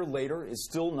than a year later is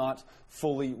still not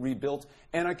fully rebuilt.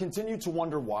 And I continue to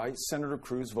wonder why Senator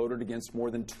Cruz voted against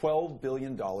more than $12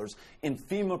 billion in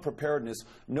FEMA preparedness,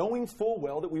 knowing full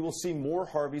well that we will see more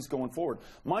Harveys going forward.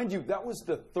 Mind you, that was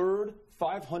the third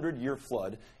 500-year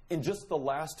flood in just the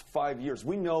last 5 years.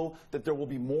 We know that there will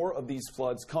be more of these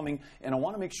floods coming, and I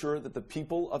want to make sure that the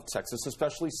people of Texas,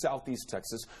 especially Southeast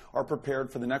Texas, are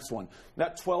prepared for the next one.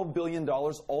 That $12 billion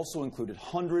also included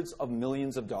hundreds of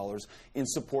millions of dollars in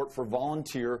support for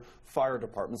volunteer fire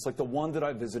departments, like the one that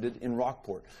I visited in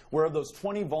Rockport, where of those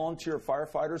 20 volunteer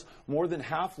firefighters, more than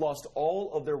half lost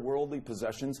all of their worldly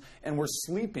possessions and were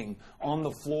sleeping on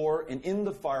the floor and in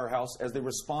the firehouse as they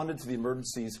responded to the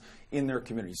emergencies in their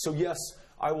communities. So yes,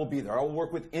 I will be there. I will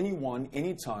work with anyone,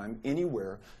 anytime,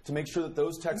 anywhere to make sure that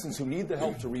those Texans who need the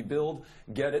help to rebuild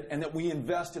get it, and that we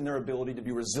invest in their ability to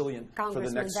be resilient for the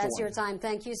next storm. That's your time.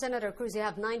 Thank you. Senator Cruz, you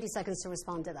have 90 seconds to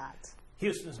respond to that.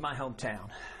 Houston's my hometown.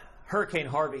 Hurricane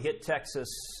Harvey hit Texas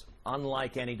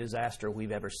unlike any disaster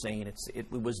we've ever seen.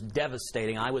 It was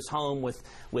devastating. I was home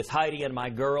with Heidi and my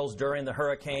girls during the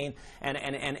hurricane,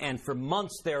 and for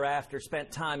months thereafter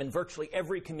spent time in virtually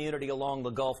every community along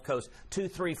the Gulf Coast, 2,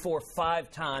 3, 4,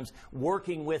 5 times,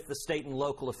 working with the state and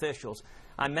local officials.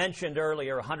 I mentioned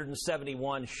earlier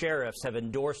 171 sheriffs have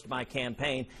endorsed my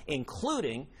campaign,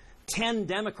 including 10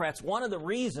 Democrats. One of the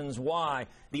reasons why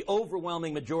the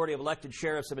overwhelming majority of elected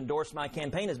sheriffs have endorsed my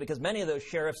campaign is because many of those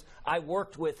sheriffs I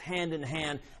worked with hand in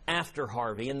hand after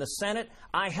Harvey. In the Senate,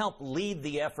 I helped lead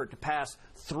the effort to pass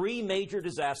 3 major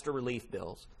disaster relief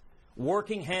bills,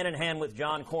 working hand in hand with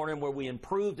John Cornyn, where we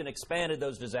improved and expanded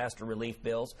those disaster relief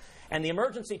bills. And the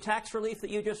emergency tax relief that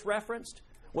you just referenced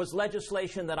was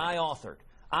legislation that I authored.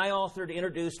 I authored,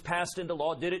 introduced, passed into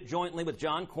law, did it jointly with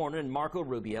John Cornyn and Marco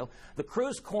Rubio. The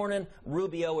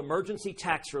Cruz-Cornyn-Rubio emergency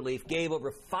tax relief gave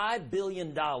over $5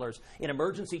 billion in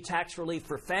emergency tax relief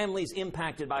for families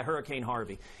impacted by Hurricane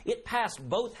Harvey. It passed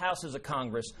both houses of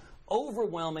Congress,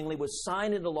 overwhelmingly was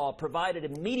signed into law, provided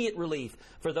immediate relief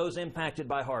for those impacted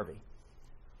by Harvey.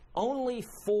 Only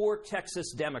 4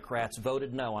 Texas Democrats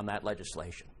voted no on that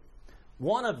legislation.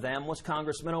 One of them was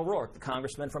Congressman O'Rourke, the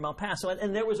congressman from El Paso.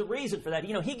 And there was a reason for that.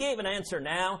 You know, he gave an answer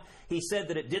now. He said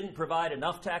that it didn't provide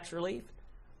enough tax relief.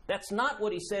 That's not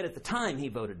what he said at the time he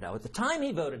voted no. At the time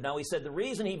he voted no, he said the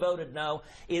reason he voted no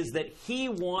is that he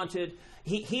wanted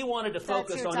to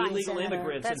focus on illegal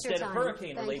immigrants instead of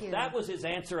hurricane relief. That was his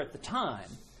answer at the time.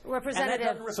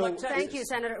 Representative, thank you,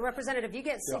 Senator. Representative, you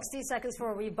get 60 seconds for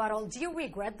a rebuttal. Do you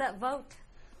regret that vote?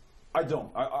 I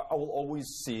don't. I will always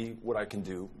see what I can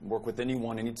do, work with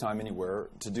anyone, anytime, anywhere,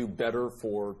 to do better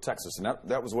for Texas. And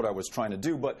that was what I was trying to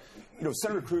do. But, you know,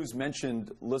 Senator Cruz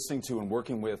mentioned listening to and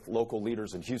working with local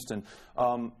leaders in Houston.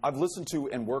 I've listened to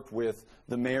and worked with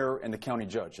the mayor and the county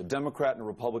judge, a Democrat and a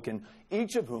Republican,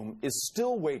 each of whom is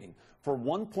still waiting for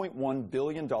 $1.1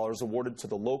 billion awarded to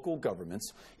the local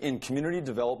governments in community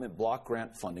development block grant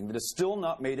funding that has still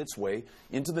not made its way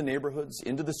into the neighborhoods,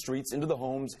 into the streets, into the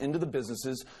homes, into the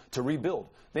businesses to rebuild.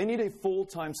 They need a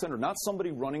full-time senator, not somebody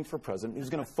running for president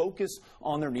who's going to focus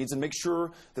on their needs and make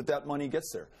sure that that money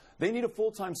gets there. They need a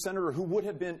full-time senator who would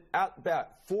have been at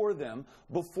bat for them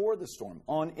before the storm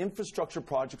on infrastructure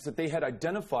projects that they had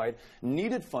identified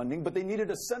needed funding, but they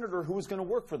needed a senator who was going to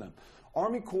work for them.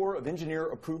 Army Corps of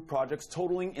Engineer-approved projects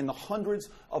totaling in the hundreds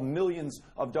of millions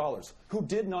of dollars, who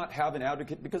did not have an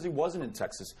advocate because he wasn't in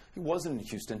Texas, he wasn't in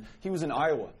Houston, he was in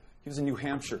Iowa, he was in New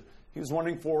Hampshire. He was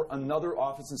running for another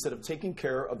office instead of taking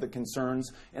care of the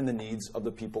concerns and the needs of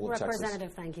the people of Texas.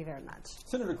 Representative, thank you very much.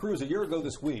 Senator Cruz, a year ago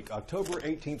this week, October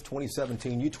 18th,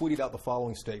 2017, you tweeted out the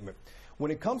following statement. When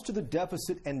it comes to the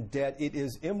deficit and debt, it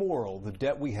is immoral, the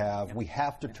debt we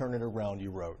have to turn it around,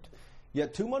 you wrote.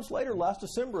 Yet 2 months later, last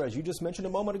December, as you just mentioned a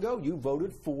moment ago, you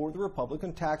voted for the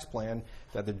Republican tax plan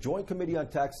that the Joint Committee on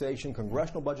Taxation,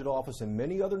 Congressional Budget Office, and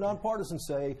many other nonpartisans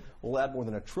say will add more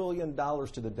than $1 trillion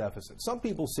to the deficit. Some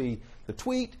people see the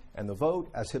tweet and the vote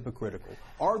as hypocritical.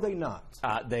 Are they not?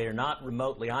 They are not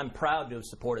remotely. I'm proud to have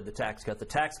supported the tax cut. The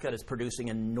tax cut is producing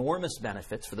enormous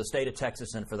benefits for the state of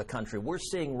Texas and for the country. We're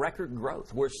seeing record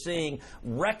growth. We're seeing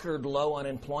record low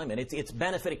unemployment. It's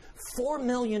benefiting 4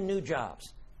 million new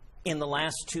jobs in the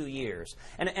last 2 years.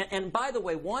 And by the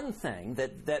way, one thing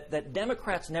that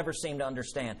Democrats never seem to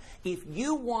understand, if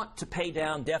you want to pay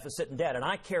down deficit and debt, and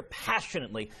I care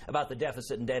passionately about the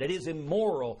deficit and debt, it is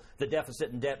immoral, the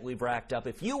deficit and debt we've racked up.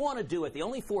 If you want to do it, the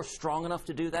only force strong enough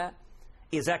to do that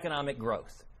is economic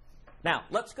growth. Now,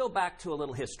 let's go back to a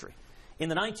little history. In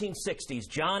the 1960s,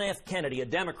 John F. Kennedy, a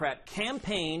Democrat,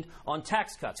 campaigned on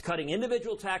tax cuts, cutting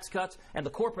individual tax cuts and the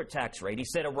corporate tax rate. He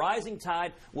said a rising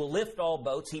tide will lift all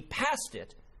boats. He passed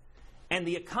it, and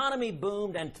the economy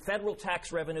boomed and federal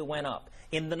tax revenue went up.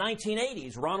 In the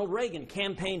 1980s, Ronald Reagan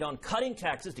campaigned on cutting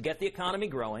taxes to get the economy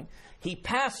growing. He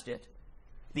passed it.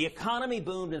 The economy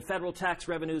boomed and federal tax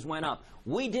revenues went up.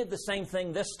 We did the same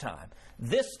thing this time.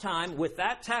 This time, with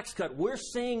that tax cut, we're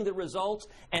seeing the results,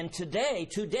 and today,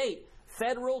 to date,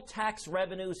 federal tax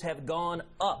revenues have gone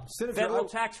up. Federal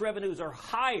tax revenues are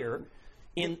higher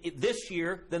in this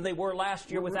year than they were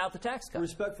last year without the tax cut.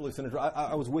 Respectfully, Senator,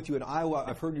 I was with you in Iowa.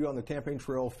 I've heard you on the campaign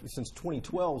trail since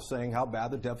 2012 saying how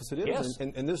bad the deficit is. Yes.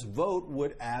 And this vote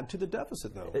would add to the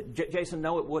deficit, though. Jason,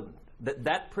 no, it wouldn't.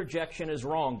 That projection is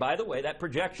wrong. By the way, that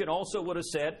projection also would have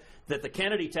said that the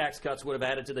Kennedy tax cuts would have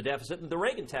added to the deficit and the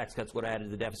Reagan tax cuts would have added to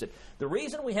the deficit. The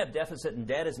reason we have deficit and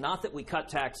debt is not that we cut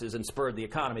taxes and spurred the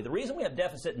economy. The reason we have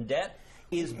deficit and debt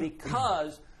is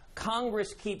because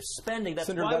Congress keeps spending. That's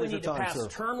Senator, why we need to pass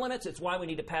term limits. It's why we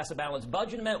need to pass a balanced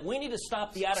budget amendment. We need to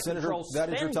stop the out-of-control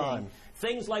spending. That is your time.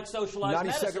 Things like socialized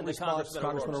medicine. 90-second response,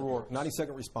 Congressman O'Rourke.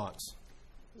 90-second response.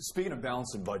 Speaking of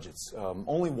balancing budgets,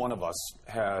 only one of us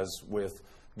has, with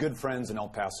good friends in El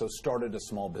Paso, started a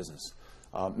small business.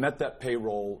 Met that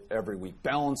payroll every week,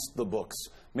 balanced the books,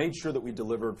 made sure that we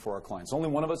delivered for our clients. Only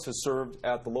one of us has served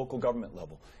at the local government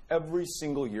level, every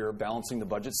single year balancing the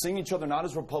budget, seeing each other not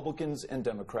as Republicans and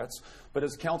Democrats, but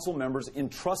as council members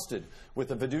entrusted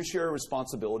with a fiduciary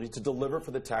responsibility to deliver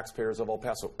for the taxpayers of El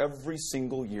Paso. Every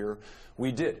single year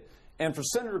we did. And for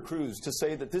Senator Cruz to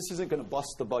say that this isn't going to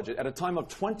bust the budget at a time of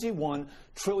 $21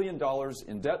 trillion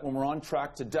in debt, when we're on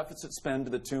track to deficit spend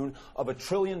to the tune of $1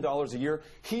 trillion a year,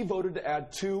 he voted to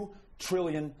add $2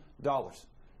 trillion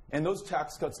And those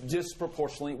tax cuts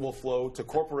disproportionately will flow to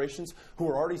corporations who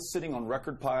are already sitting on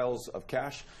record piles of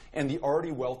cash and the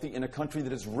already wealthy in a country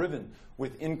that is riven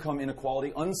with income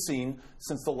inequality unseen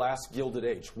since the last Gilded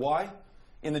Age. Why?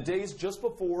 In the days just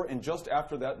before and just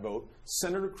after that vote,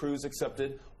 Senator Cruz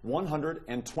accepted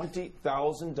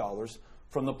 $120,000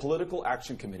 from the political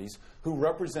action committees who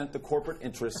represent the corporate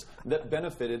interests that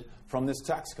benefited from this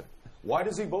tax cut. Why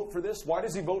does he vote for this? Why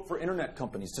does he vote for internet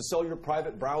companies to sell your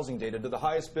private browsing data to the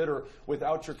highest bidder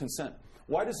without your consent?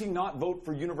 Why does he not vote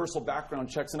for universal background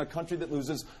checks in a country that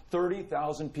loses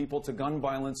 30,000 people to gun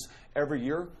violence every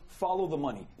year? Follow the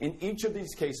money. In each of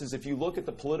these cases, if you look at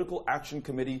the Political Action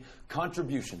Committee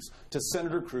contributions to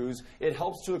Senator Cruz, it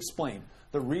helps to explain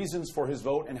the reasons for his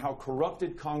vote and how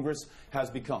corrupted Congress has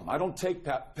become. I don't take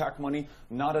PAC money,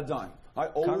 not a dime. I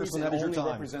always and only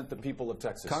represent the people of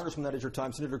Texas. Congressman, that is your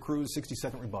time. Senator Cruz,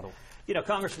 60-second rebuttal. You know,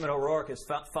 Congressman O'Rourke is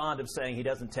fond of saying he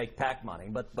doesn't take PAC money,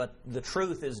 but the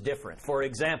truth is different. For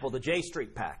example, the J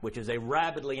Street PAC, which is a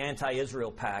rabidly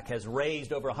anti-Israel PAC, has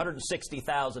raised over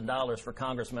 $160,000 for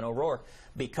Congressman O'Rourke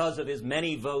because of his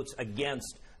many votes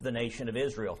against the nation of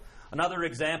Israel. Another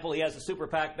example, he has a super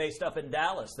PAC based up in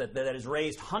Dallas that has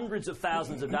raised hundreds of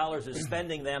thousands of dollars, is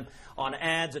spending them on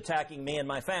ads attacking me and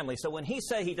my family. So when he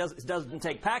says he doesn't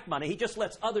take PAC money, he just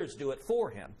lets others do it for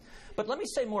him. But let me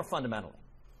say more fundamentally,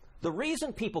 the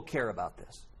reason people care about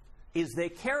this is they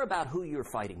care about who you're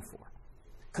fighting for.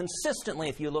 Consistently,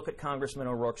 if you look at Congressman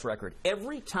O'Rourke's record,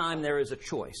 every time there is a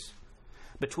choice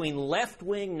between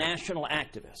left-wing national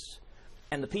activists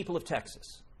and the people of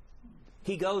Texas,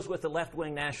 he goes with the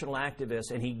left-wing national activists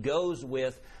and he goes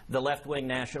with the left-wing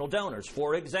national donors.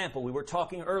 For example, we were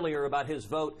talking earlier about his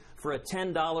vote for a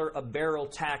 $10 a barrel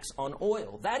tax on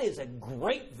oil. That is a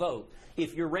great vote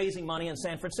if you're raising money in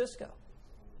San Francisco.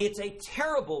 It's a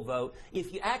terrible vote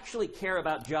if you actually care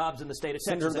about jobs in the state of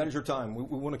Texas. Senator, that is your time. We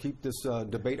want to keep this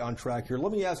debate on track here.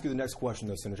 Let me ask you the next question,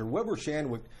 though, Senator. Weber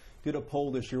Shandwick did a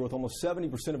poll this year with almost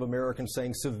 70% of Americans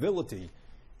saying civility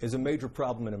is a major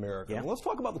problem in America. Yeah. And let's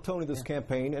talk about the tone of this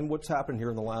campaign and what's happened here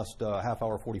in the last half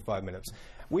hour, 45 minutes.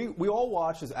 We all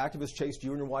watched as activists chased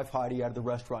you and your wife Heidi out of the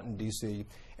restaurant in D.C.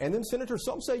 And then, Senator,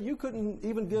 some say you couldn't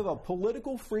even give a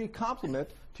political-free compliment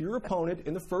to your opponent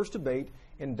in the first debate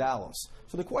in Dallas.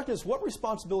 So the question is, what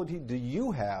responsibility do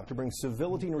you have to bring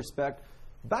civility and respect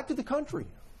back to the country?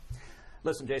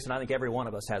 Listen, Jason, I think every one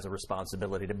of us has a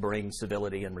responsibility to bring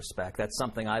civility and respect. That's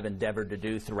something I've endeavored to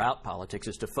do throughout politics,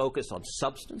 is to focus on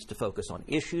substance, to focus on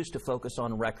issues, to focus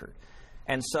on record.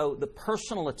 And so the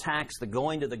personal attacks, the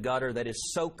going to the gutter that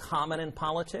is so common in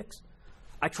politics,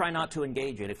 I try not to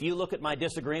engage in. If you look at my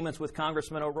disagreements with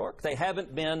Congressman O'Rourke, they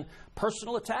haven't been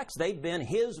personal attacks. They've been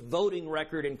his voting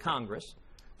record in Congress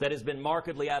that has been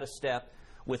markedly out of step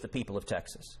with the people of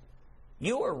Texas.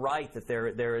 You are right that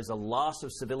there is a loss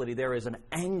of civility, there is an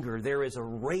anger, there is a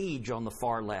rage on the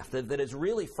far left that is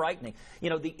really frightening.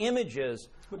 You know, the images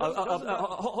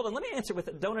hold on, let me answer with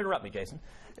it. Don't interrupt me, Jason.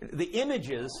 The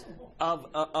images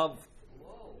of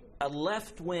a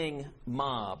left-wing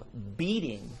mob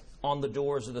beating on the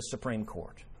doors of the Supreme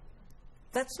Court.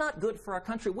 That's not good for our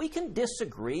country. We can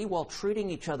disagree while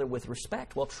treating each other with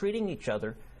respect, while treating each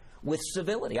other with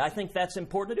civility. I think that's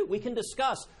important to do. We can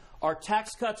discuss, are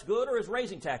tax cuts good or is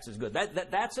raising taxes good?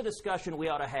 That's a discussion we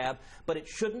ought to have, but it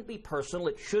shouldn't be personal.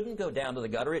 It shouldn't go down to the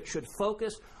gutter. It should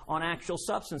focus on actual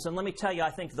substance. And let me tell you,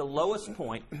 I think the lowest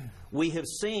point we have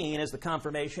seen is the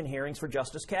confirmation hearings for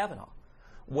Justice Kavanaugh,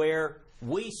 where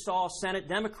we saw Senate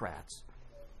Democrats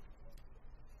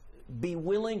be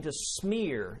willing to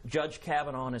smear Judge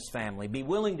Kavanaugh and his family, be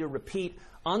willing to repeat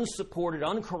unsupported,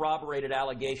 uncorroborated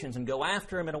allegations and go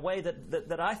after him in a way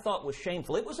that I thought was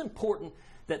shameful. It was important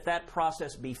that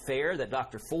process be fair, that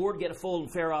Dr. Ford get a full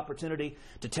and fair opportunity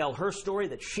to tell her story,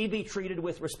 that she be treated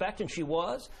with respect, and she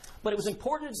was. But it was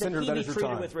important that he be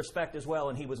treated with respect as well,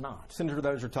 and he was not. Senator,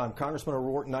 that is your time. Congressman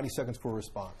O'Rourke, 90 seconds for a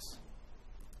response.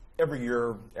 Every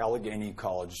year, Allegheny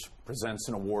College presents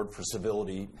an award for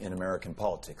civility in American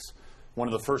politics. One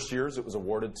of the first years, it was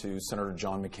awarded to Senator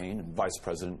John McCain and Vice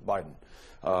President Biden.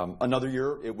 Another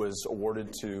year, it was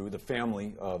awarded to the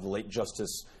family of the late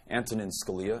Justice Antonin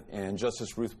Scalia and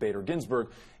Justice Ruth Bader Ginsburg.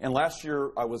 And last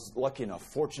year, I was lucky enough,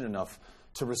 fortunate enough,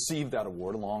 to receive that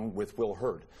award along with Will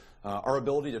Hurd. Our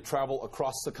ability to travel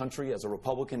across the country as a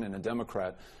Republican and a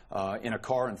Democrat in a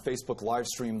car and Facebook live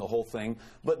stream the whole thing,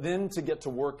 but then to get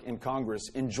to work in Congress,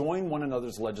 enjoying one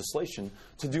another's legislation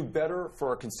to do better for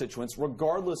our constituents,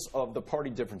 regardless of the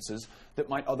party differences that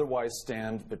might otherwise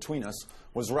stand between us,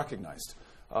 was recognized.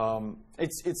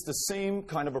 It's the same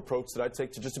kind of approach that I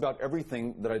take to just about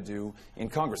everything that I do in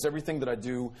Congress, everything that I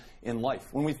do in life.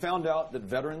 When we found out that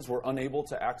veterans were unable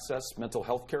to access mental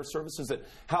health care services, that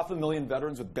 500,000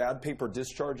 veterans with bad paper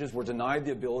discharges were denied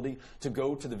the ability to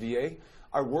go to the VA,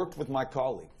 I worked with my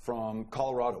colleague from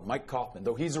Colorado, Mike Kaufman.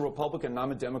 Though he's a Republican and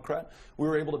I'm a Democrat, we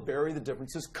were able to bury the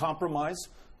differences, compromise,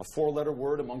 a four-letter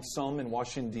word among some in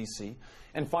Washington, D.C.,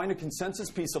 and find a consensus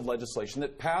piece of legislation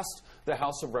that passed the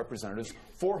House of Representatives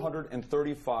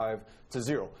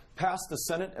 435-0, passed the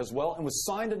Senate as well, and was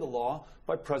signed into law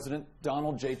by President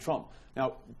Donald J. Trump.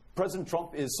 Now, President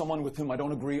Trump is someone with whom I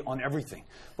don't agree on everything.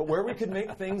 But where we could make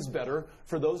things better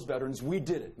for those veterans, we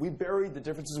did it. We buried the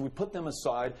differences, we put them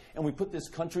aside, and we put this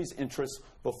country's interests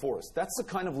before us. That's the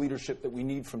kind of leadership that we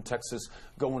need from Texas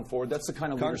going forward. That's the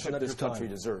kind of leadership this country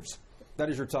deserves. That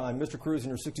is your time. Mr. Cruz, in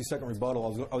your 60-second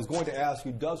rebuttal, I was going to ask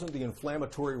you, doesn't the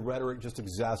inflammatory rhetoric just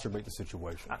exacerbate the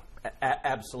situation?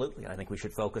 Absolutely. I think we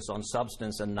should focus on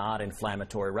substance and not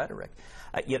inflammatory rhetoric.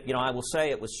 You know, I will say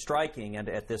it was striking, and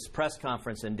at this press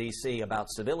conference in D.C.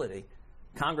 about civility,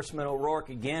 Congressman O'Rourke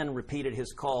again repeated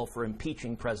his call for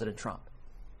impeaching President Trump.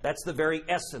 That's the very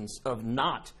essence of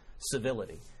not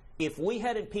civility. If we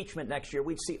had impeachment next year,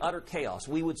 we'd see utter chaos.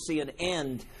 We would see an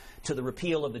end to the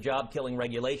repeal of the job-killing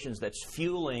regulations that's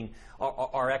fueling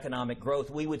our economic growth.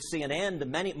 We would see an end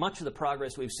to much of the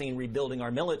progress we've seen rebuilding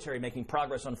our military, making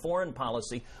progress on foreign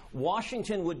policy.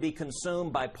 Washington would be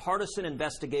consumed by partisan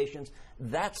investigations.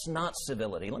 That's not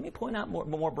civility. Let me point out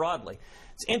more broadly.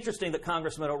 It's interesting that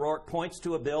Congressman O'Rourke points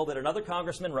to a bill that another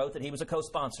congressman wrote that he was a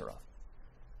co-sponsor of.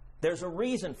 There's a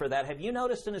reason for that. Have you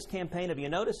noticed in his campaign, have you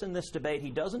noticed in this debate,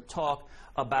 he doesn't talk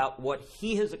about what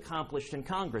he has accomplished in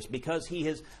Congress because he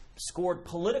has scored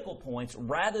political points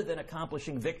rather than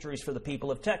accomplishing victories for the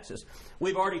people of Texas.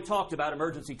 We've already talked about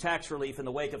emergency tax relief in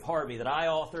the wake of Harvey that I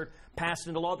authored, passed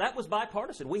into law. That was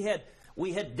bipartisan. We had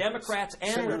Democrats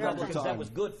and Republicans. That was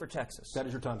good for Texas. That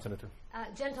is your time, Senator.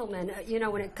 Gentlemen, you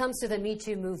know, when it comes to the Me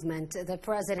Too movement, the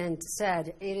president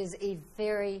said it is a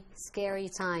very scary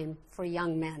time for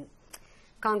young men.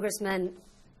 Congressman,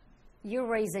 you're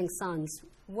raising sons.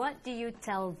 What do you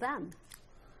tell them?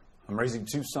 I'm raising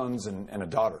two sons and a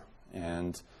daughter,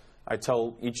 and I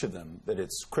tell each of them that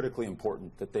it's critically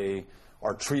important that they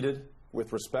are treated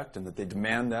with respect and that they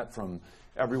demand that from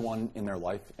everyone in their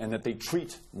life and that they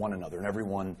treat one another and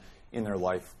everyone in their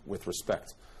life with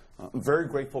respect. I'm very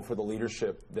grateful for the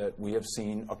leadership that we have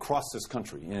seen across this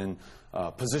country in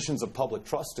positions of public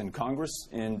trust in Congress,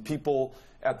 in people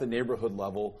at the neighborhood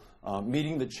level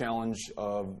meeting the challenge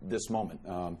of this moment.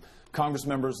 Congress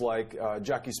members like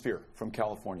Jackie Spear from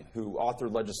California, who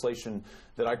authored legislation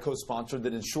that I co-sponsored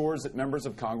that ensures that members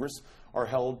of Congress are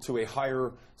held to a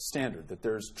higher standard, that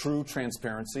there's true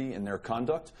transparency in their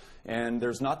conduct, and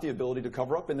there's not the ability to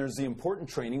cover up, and there's the important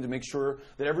training to make sure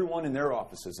that everyone in their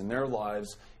offices, in their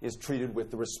lives, is treated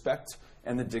with the respect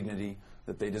and the dignity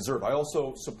that they deserve. I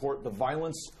also support the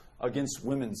Violence Against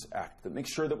Women's Act that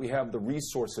makes sure that we have the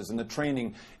resources and the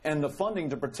training and the funding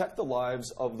to protect the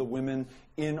lives of the women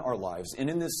in our lives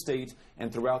and in this state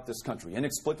and throughout this country.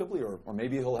 Inexplicably, or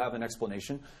maybe he'll have an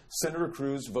explanation, Senator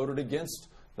Cruz voted against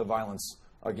the Violence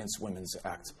Against Women's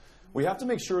Act. We have to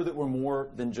make sure that we're more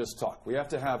than just talk. We have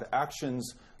to have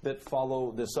actions that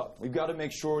follow this up. We've got to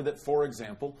make sure that, for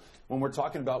example, when we're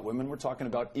talking about women, we're talking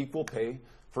about equal pay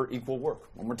for equal work.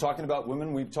 When we're talking about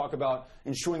women, we talk about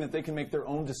ensuring that they can make their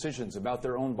own decisions about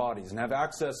their own bodies and have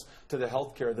access to the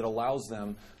health care that allows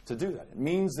them to do that. It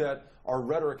means that our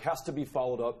rhetoric has to be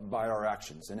followed up by our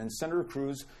actions. And in Senator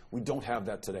Cruz, we don't have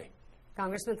that today.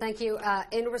 Congressman, thank you.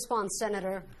 In response,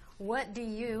 Senator, what do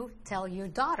you tell your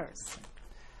daughters?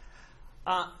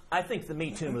 I think the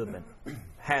Me Too movement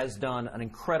has done an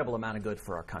incredible amount of good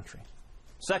for our country.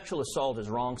 Sexual assault is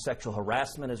wrong, sexual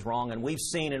harassment is wrong, and we've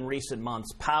seen in recent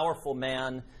months powerful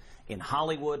men in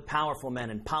Hollywood, powerful men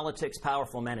in politics,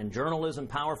 powerful men in journalism,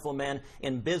 powerful men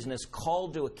in business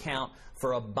called to account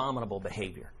for abominable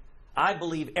behavior. I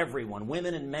believe everyone,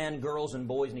 women and men, girls and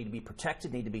boys, need to be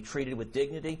protected, need to be treated with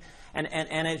dignity. And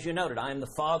as you noted, I am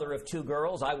the father of two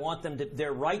girls. I want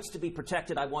their rights to be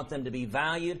protected. I want them to be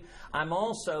valued. I'm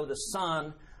also the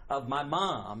son of my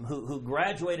mom, who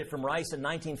graduated from Rice in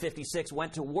 1956,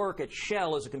 went to work at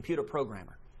Shell as a computer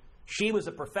programmer. She was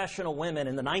a professional woman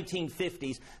in the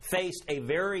 1950s, faced a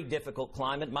very difficult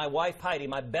climate. My wife, Heidi,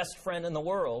 my best friend in the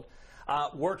world,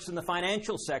 works in the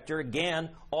financial sector. Again,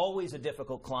 always a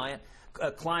difficult climate.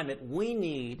 We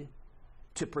need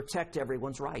to protect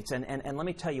everyone's rights. And let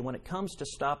me tell you, when it comes to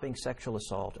stopping sexual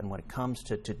assault and when it comes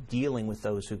to dealing with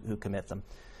those who commit them,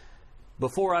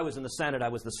 before I was in the Senate, I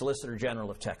was the Solicitor General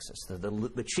of Texas,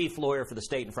 the chief lawyer for the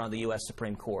state in front of the U.S.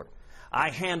 Supreme Court. I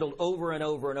handled over and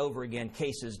over and over again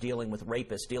cases dealing with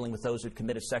rapists, dealing with those who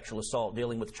committed sexual assault,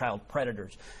 dealing with child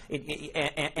predators.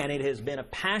 And it has been a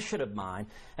passion of mine.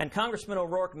 And Congressman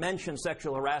O'Rourke mentioned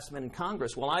sexual harassment in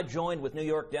Congress. Well, I joined with New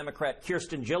York Democrat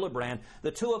Kirsten Gillibrand.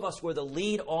 The two of us were the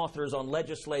lead authors on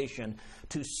legislation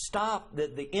to stop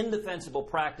the indefensible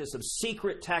practice of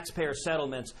secret taxpayer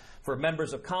settlements for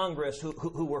members of Congress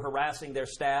who were harassing their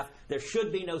staff. There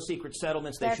should be no secret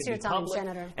settlements. They should be public.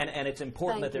 Senator. And it's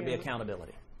important that there be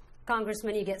accountability.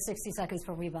 Congressman, you get 60 seconds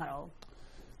for rebuttal.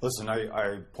 Listen,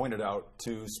 I pointed out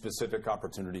two specific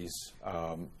opportunities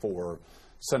for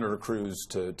Senator Cruz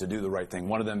to do the right thing,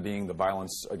 one of them being the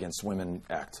Violence Against Women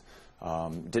Act.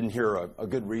 Didn't hear a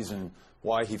good reason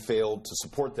why he failed to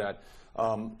support that.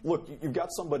 Look, you've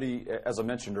got somebody, as I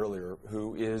mentioned earlier,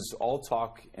 who is all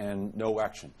talk and no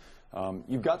action.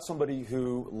 You've got somebody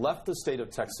who left the state of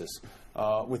Texas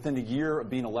within a year of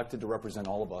being elected to represent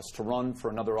all of us to run for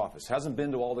another office. Hasn't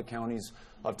been to all the counties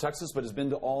of Texas, but has been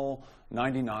to all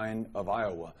 99 of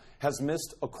Iowa. Has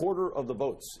missed a quarter of the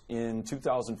votes in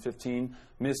 2015,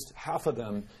 missed half of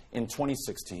them in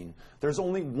 2016. There's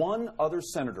only one other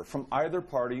senator from either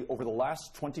party over the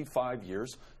last 25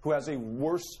 years who has a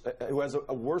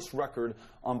worse record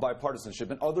on bipartisanship.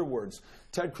 In other words,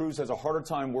 Ted Cruz has a harder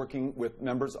time working with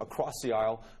members across the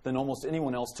aisle than almost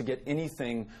anyone else to get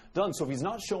anything done. So if he's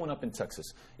not showing up in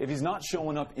Texas, if he's not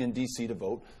showing up in D.C. to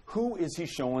vote, who is he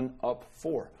showing up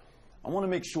for? I want to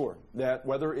make sure that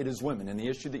whether it is women and the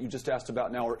issue that you just asked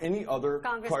about now or any other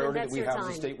priority that we have as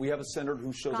a state, we have a senator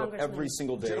who shows up every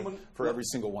single day for every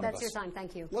single one of us. That's your time.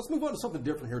 Thank you. Let's move on to something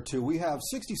different here, too. We have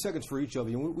 60 seconds for each of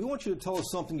you. We want you to tell us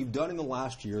something you've done in the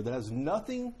last year that has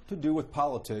nothing to do with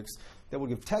politics that will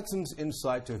give Texans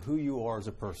insight to who you are as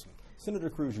a person.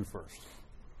 Senator Cruz, you first.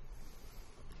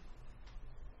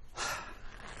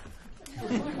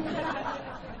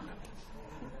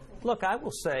 Look, I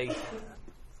will say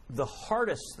the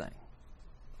hardest thing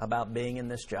about being in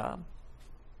this job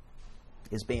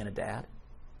is being a dad.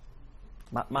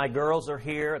 My girls are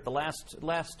here. At the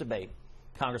last debate,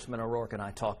 Congressman O'Rourke and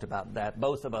I talked about that.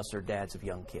 Both of us are dads of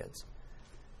young kids.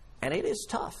 And it is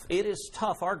tough. It is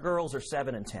tough. Our girls are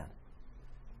 7 and 10.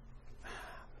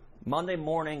 Monday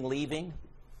morning leaving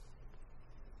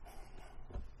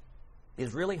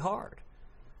is really hard.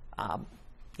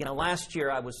 Last year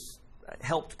I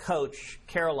helped coach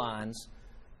Caroline's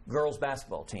girls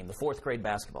basketball team, the 4th grade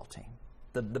basketball team.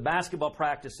 The basketball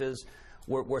practices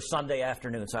were Sunday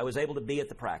afternoon, so I was able to be at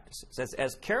the practices.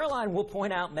 As Caroline will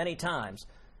point out many times,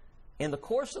 in the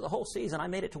course of the whole season, I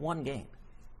made it to one game.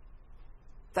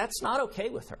 That's not okay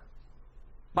with her.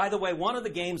 By the way, one of the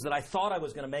games that I thought I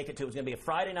was going to make it to was going to be a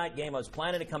Friday night game. I was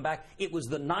planning to come back. It was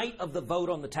the night of the vote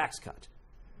on the tax cut.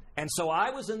 And so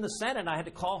I was in the Senate, and I had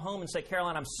to call home and say,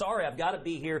 Caroline, I'm sorry, I've got to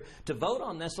be here to vote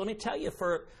on this. Let me tell you,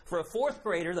 for a 4th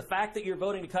grader, the fact that you're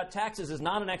voting to cut taxes is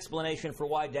not an explanation for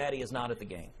why Daddy is not at the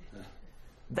game.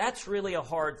 That's really a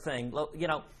hard thing.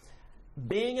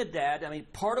 Being a dad,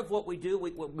 part of what we do,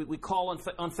 we call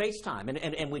on FaceTime,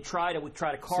 and we try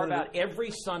to carve out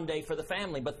every Sunday for the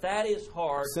family. But that is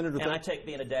hard, and I take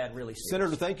being a dad really seriously.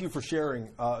 Senator, thank you for sharing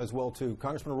as well, too.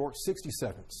 Congressman O'Rourke, 60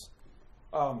 seconds.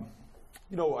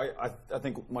 I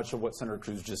think much of what Senator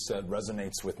Cruz just said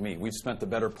resonates with me. We've spent the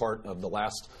better part of the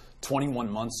last 21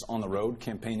 months on the road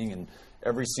campaigning in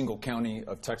every single county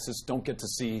of Texas. Don't get to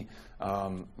see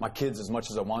my kids as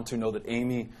much as I want to. Know that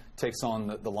Amy takes on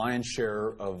the lion's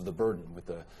share of the burden with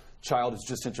a child who's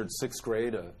just entered 6th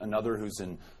grade, another who's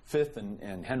in 5th,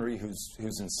 and Henry who's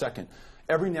in 2nd.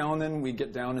 Every now and then we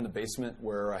get down in the basement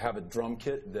where I have a drum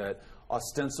kit that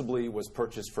ostensibly was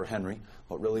purchased for Henry,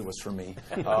 but really was for me.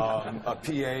 A PA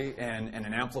and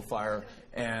an amplifier,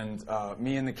 and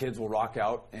me and the kids will rock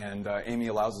out, and Amy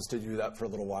allows us to do that for a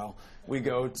little while. We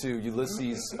go to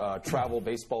Ulysses travel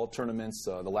baseball tournaments.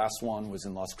 The last one was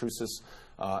in Las Cruces.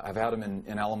 I've had them in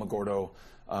Alamogordo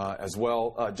as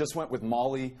well. Just went with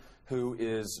Molly, who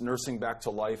is nursing back to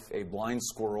life a blind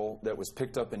squirrel that was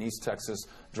picked up in East Texas,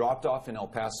 dropped off in El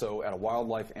Paso at a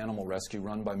wildlife animal rescue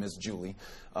run by Ms. Julie.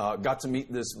 Got to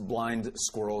meet this blind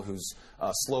squirrel who's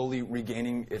slowly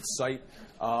regaining its sight.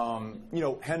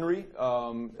 Henry,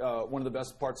 one of the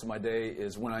best parts of my day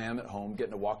is when I am at home,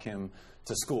 getting to walk him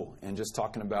to school and just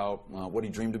talking about what he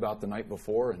dreamed about the night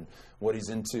before and what he's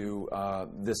into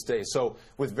this day. So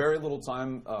with very little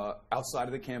time outside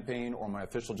of the campaign or my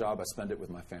official job, I spend it with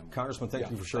my family. Congressman,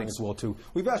 thank you for sharing as well, too.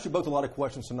 We've asked you both a lot of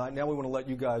questions tonight. Now we want to let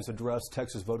you guys address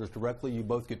Texas voters directly. You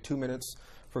both get 2 minutes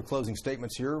for closing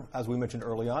statements here. As we mentioned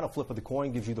early on, a flip of the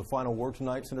coin gives you the final word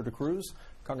tonight. Senator Cruz,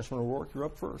 Congressman O'Rourke, you're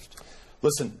up first.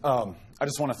 Listen, I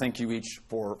just want to thank you each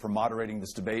for moderating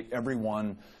this debate,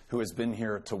 everyone who has been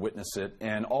here to witness it,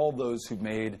 and all those who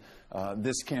made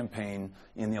this campaign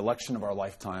in the election of our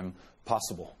lifetime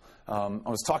possible. I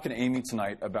was talking to Amy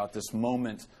tonight about this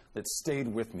moment that stayed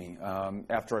with me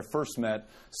after I first met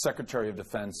Secretary of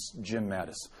Defense Jim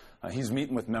Mattis. He's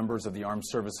meeting with members of the Armed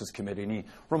Services Committee, and he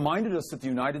reminded us that the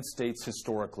United States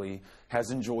historically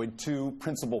has enjoyed two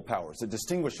principal powers that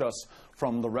distinguish us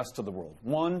from the rest of the world.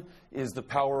 One is the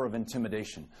power of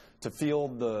intimidation, to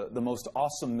field the most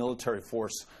awesome military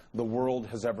force the world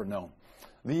has ever known.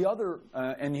 The other,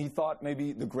 and he thought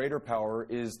maybe the greater power,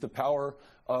 is the power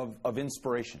of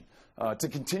inspiration, to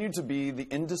continue to be the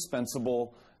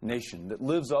indispensable nation that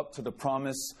lives up to the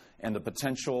promise and the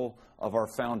potential of our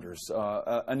founders,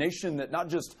 a nation that not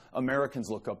just Americans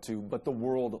look up to, but the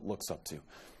world looks up to.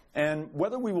 And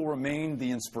whether we will remain the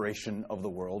inspiration of the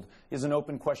world is an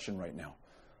open question right now.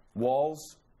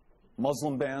 Walls,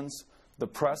 Muslim bans, the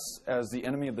press as the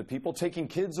enemy of the people, taking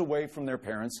kids away from their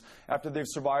parents after they've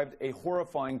survived a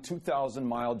horrifying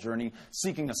 2,000-mile journey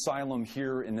seeking asylum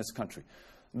here in this country.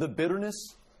 The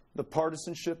bitterness, the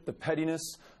partisanship, the pettiness,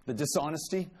 the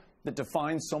dishonesty that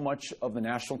defines so much of the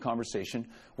national conversation.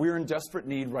 We are in desperate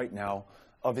need right now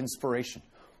of inspiration.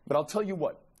 But I'll tell you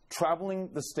what,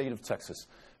 traveling the state of Texas,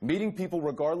 meeting people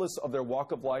regardless of their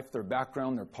walk of life, their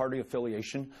background, their party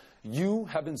affiliation, you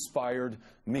have inspired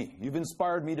me. You've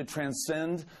inspired me to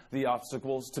transcend the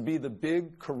obstacles, to be the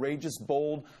big, courageous,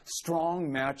 bold,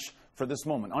 strong match for this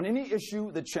moment on any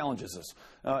issue that challenges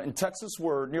us. In Texas,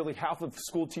 where nearly half of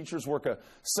school teachers work a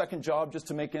second job just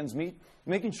to make ends meet,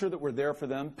 making sure that we're there for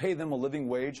them, pay them a living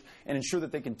wage, and ensure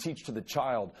that they can teach to the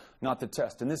child, not the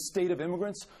test. In this state of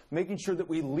immigrants, making sure that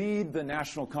we lead the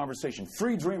national conversation,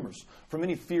 free dreamers from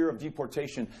any fear of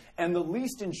deportation, and the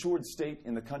least insured state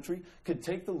in the country could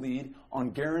take the lead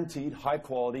on guaranteed,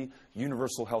 high-quality,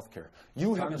 universal health care.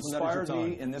 You have inspired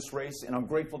me in this race, and I'm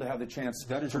grateful to have the chance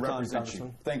to represent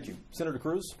you. Thank you. Senator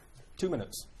Cruz, 2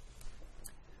 minutes.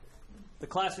 The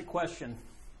classic question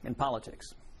in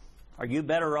politics: are you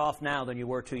better off now than you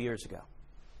were 2 years ago?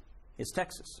 Is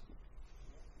Texas.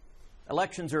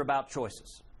 Elections are about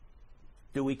choices.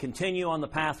 Do we continue on the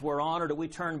path we're on, or do we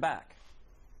turn back?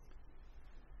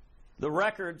 The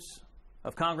records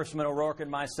of Congressman O'Rourke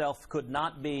and myself could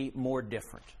not be more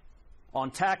different. On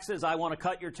taxes, I want to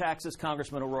cut your taxes.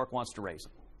 Congressman O'Rourke wants to raise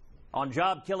them. On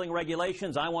job-killing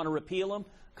regulations, I want to repeal them.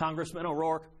 Congressman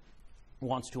O'Rourke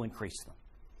wants to increase them.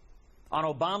 On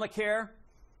Obamacare,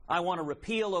 I want to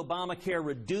repeal Obamacare,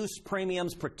 reduce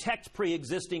premiums, protect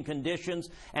pre-existing conditions,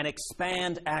 and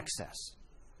expand access.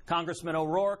 Congressman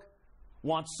O'Rourke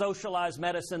wants socialized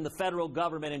medicine, the federal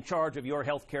government in charge of your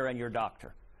health care and your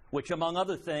doctor, which, among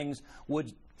other things,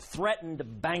 would threaten to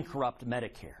bankrupt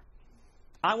Medicare.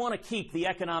 I want to keep the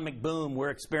economic boom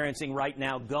we're experiencing right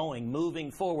now going,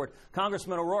 moving forward.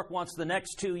 Congressman O'Rourke wants the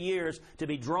next 2 years to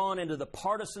be drawn into the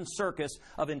partisan circus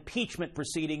of impeachment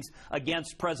proceedings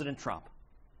against President Trump.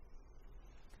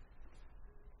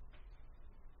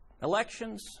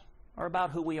 Elections are about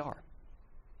who we are.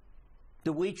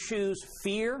 Do we choose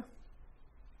fear,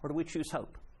 or do we choose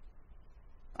hope?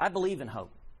 I believe in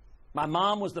hope. My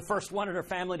mom was the first one in her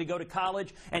family to go to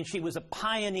college, and she was a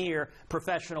pioneer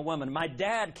professional woman. My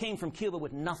dad came from Cuba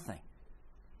with nothing.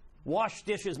 Washed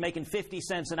dishes making 50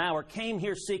 cents an hour, came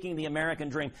here seeking the American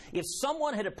dream. If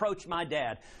someone had approached my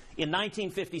dad in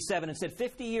 1957 and said,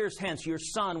 50 years hence, your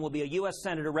son will be a U.S.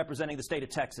 Senator representing the state of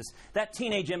Texas, that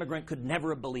teenage immigrant could never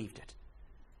have believed it.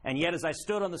 And yet, as I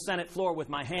stood on the Senate floor with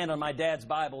my hand on my dad's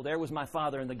Bible, there was my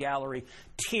father in the gallery,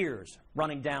 tears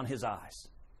running down his eyes.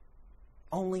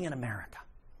 Only in America.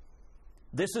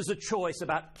 This is a choice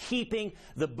about keeping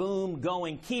the boom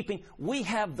going, we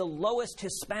have the lowest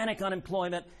Hispanic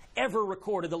unemployment ever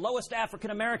recorded, the lowest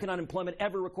African American unemployment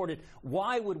ever recorded.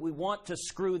 Why would we want to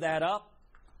screw that up?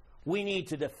 We need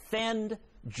to defend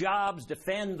jobs,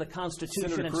 defend the Constitution,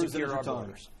 Senator and Cruz, secure our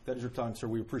borders. That is your time, sir.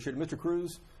 We appreciate it. Mr.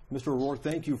 Cruz, Mr. O'Rourke,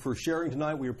 thank you for sharing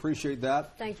tonight. We appreciate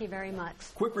that. Thank you very much.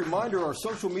 Quick reminder, our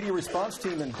social media response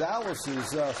team in Dallas is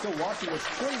still watching what's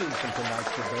trending from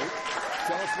tonight's debate.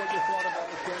 Tell us what you thought about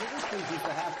the candidates. Please use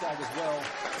the hashtag as well,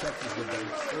 Texas Debate.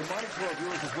 A reminder to our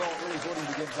viewers as well, early voting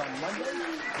begins on Monday.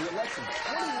 The election,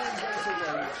 21 days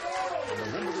away, on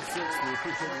November the 6th. We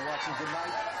appreciate you watching. Good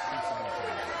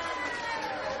night.